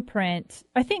money blueprint,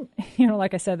 I think,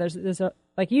 like I said, there's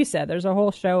like you said, there's a whole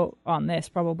show on this,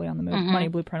 probably on the money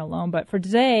blueprint alone. But for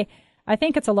today, I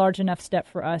think it's a large enough step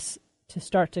for us to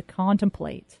start to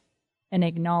contemplate and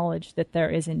acknowledge that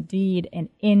there is indeed an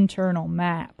internal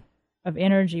map of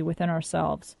energy within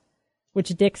ourselves, which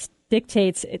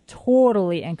dictates it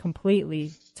totally and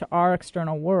completely to our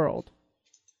external world,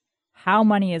 how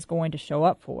money is going to show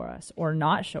up for us or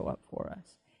not show up for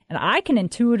us. And I can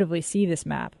intuitively see this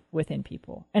map within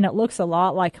people, and it looks a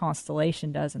lot like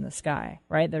constellation does in the sky,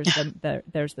 right? There's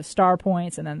there's the star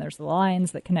points, and then there's the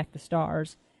lines that connect the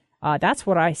stars. That's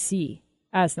what I see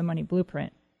as the money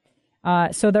blueprint.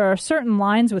 So there are certain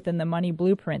lines within the money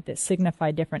blueprint that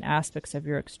signify different aspects of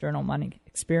your external money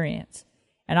experience.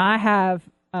 And I have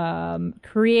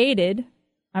created,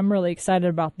 I'm really excited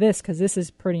about this because this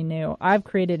is pretty new. I've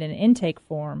created an intake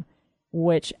form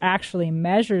which actually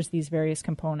measures these various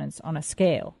components on a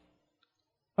scale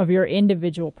of your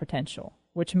individual potential,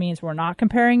 which means we're not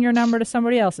comparing your number to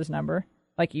somebody else's number.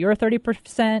 Like your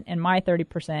 30% and my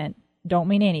 30% don't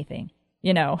mean anything.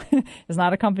 You know, it's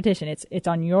not a competition. It's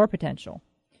on your potential.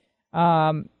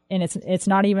 And it's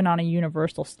not even on a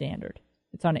universal standard.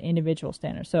 It's on an individual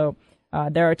standard. So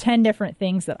there are 10 different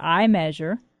things that I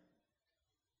measure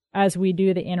as we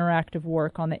do the interactive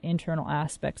work on the internal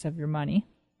aspects of your money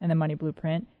and the money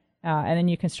blueprint. And then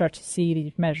you can start to see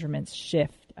these measurements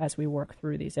shift as we work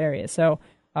through these areas. So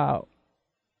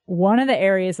one of the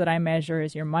areas that I measure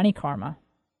is your money karma.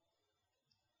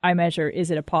 I measure, is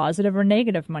it a positive or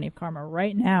negative money karma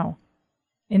right now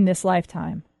in this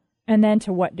lifetime? And then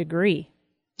to what degree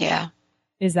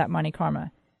is that money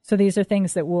karma? So these are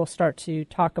things that we'll start to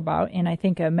talk about. And I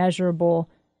think a measurable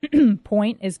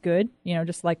point is good, you know,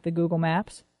 just like the Google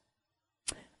Maps.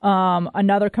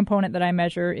 Another component that I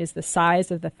measure is the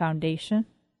size of the foundation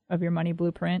of your money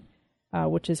blueprint,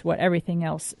 which is what everything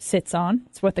else sits on.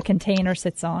 It's what the container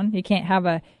sits on. You can't have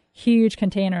a huge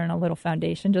container and a little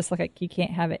foundation, just like you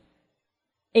can't have an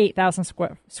 8,000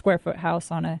 square foot house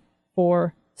on a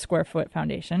 4 square foot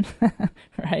foundation,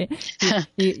 right?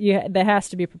 That has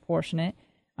to be proportionate.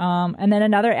 And then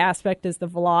another aspect is the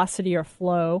velocity or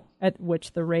flow at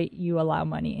which the rate you allow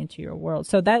money into your world.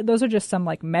 So those are just some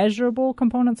like measurable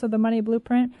components of the money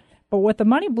blueprint. But what the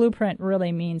money blueprint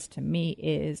really means to me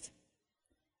is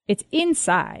it's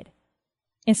inside.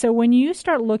 And so when you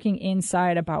start looking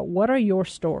inside about what are your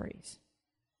stories,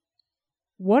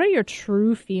 what are your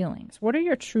true feelings, what are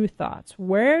your true thoughts,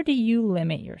 where do you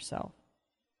limit yourself?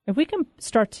 If we can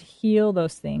start to heal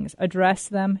those things, address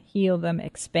them, heal them,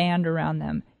 expand around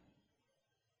them,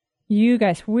 you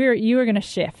guys, you are going to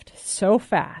shift so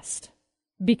fast,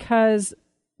 because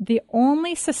the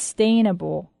only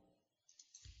sustainable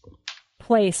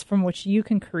place from which you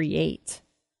can create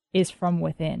is from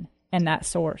within, and that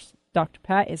source. Dr.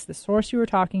 Pat is the source you were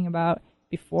talking about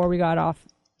before we got off,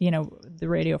 the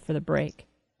radio for the break.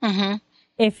 Mm-hmm.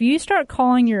 If you start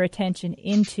calling your attention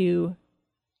into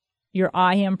your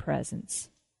I am presence,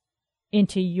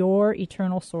 into your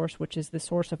eternal source, which is the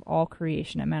source of all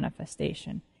creation and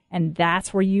manifestation, and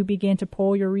that's where you begin to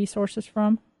pull your resources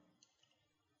from,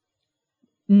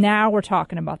 now we're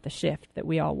talking about the shift that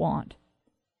we all want.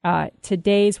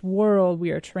 Today's world,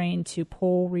 we are trained to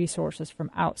pull resources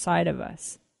from outside of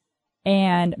us.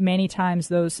 And many times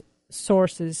those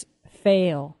sources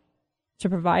fail to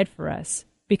provide for us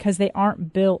because they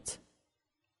aren't built.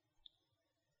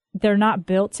 They're not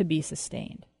built to be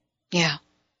sustained. Yeah.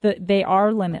 They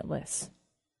are limitless.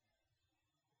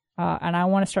 And I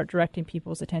want to start directing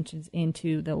people's attentions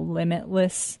into the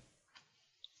limitless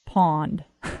pond.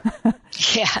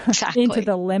 Yeah, exactly. Into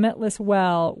the limitless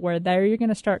well, where there you're going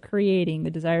to start creating the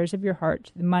desires of your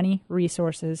heart, the money,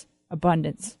 resources,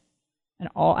 abundance, and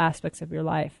all aspects of your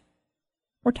life.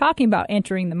 We're talking about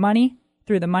entering the money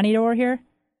through the money door here,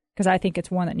 because I think it's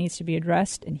one that needs to be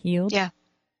addressed and healed. Yeah.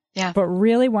 Yeah. But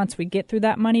really, once we get through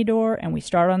that money door and we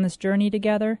start on this journey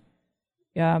together,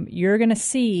 you're going to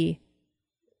see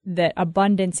that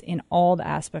abundance in all the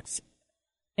aspects,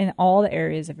 in all the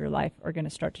areas of your life are going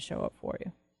to start to show up for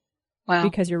you. Wow.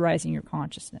 Because you're raising your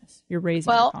consciousness. You're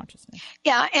raising your consciousness.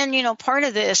 Yeah. And, part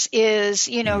of this is,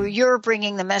 you're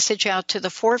bringing the message out to the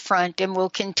forefront, and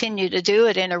we'll continue to do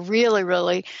it in a really,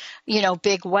 really,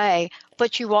 big way.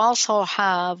 But you also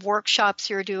have workshops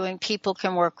you're doing. People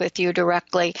can work with you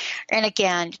directly. And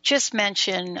again, just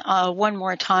mention one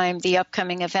more time the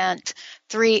upcoming event,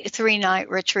 three-night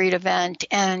retreat event.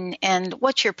 And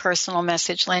what's your personal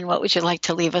message, Lynn? What would you like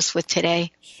to leave us with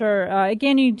today? Sure.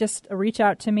 Again, you just reach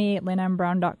out to me at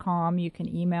lynnmbrown.com. You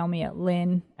can email me at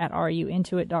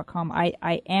lynn@ruintoit.com.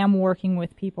 I am working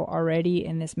with people already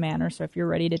in this manner. So if you're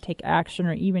ready to take action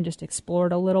or even just explore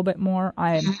it a little bit more,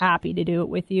 I am happy to do it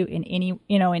with you in any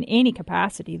any, in any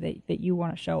capacity that you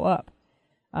want to show up.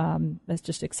 That's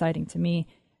just exciting to me.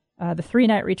 The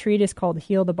 3-night retreat is called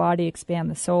Heal the Body, Expand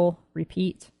the Soul,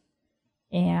 Repeat.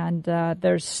 And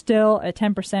there's still a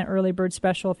 10% early bird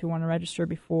special if you want to register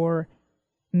before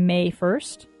May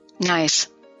 1st. Nice.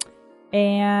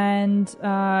 And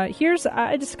I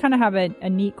just kind of have a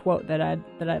neat quote that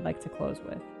I'd like to close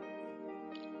with.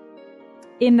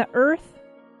 In the earth,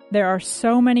 there are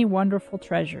so many wonderful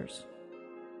treasures.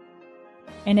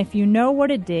 And if you know what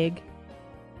to dig,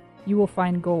 you will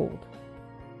find gold,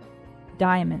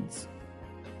 diamonds,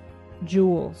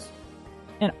 jewels,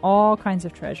 and all kinds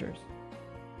of treasures.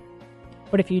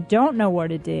 But if you don't know where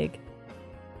to dig,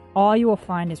 all you will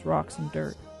find is rocks and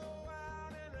dirt.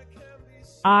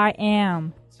 I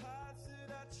am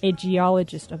a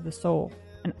geologist of the soul,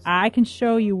 and I can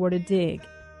show you where to dig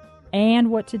and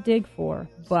what to dig for,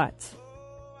 but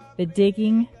the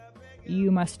digging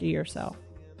you must do yourself.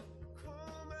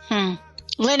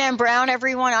 Lynn and Brown,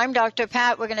 everyone. I'm Dr.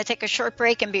 Pat. We're going to take a short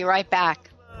break and be right back.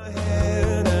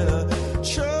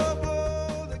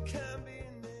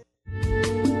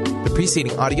 The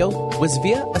preceding audio was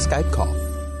via a Skype call.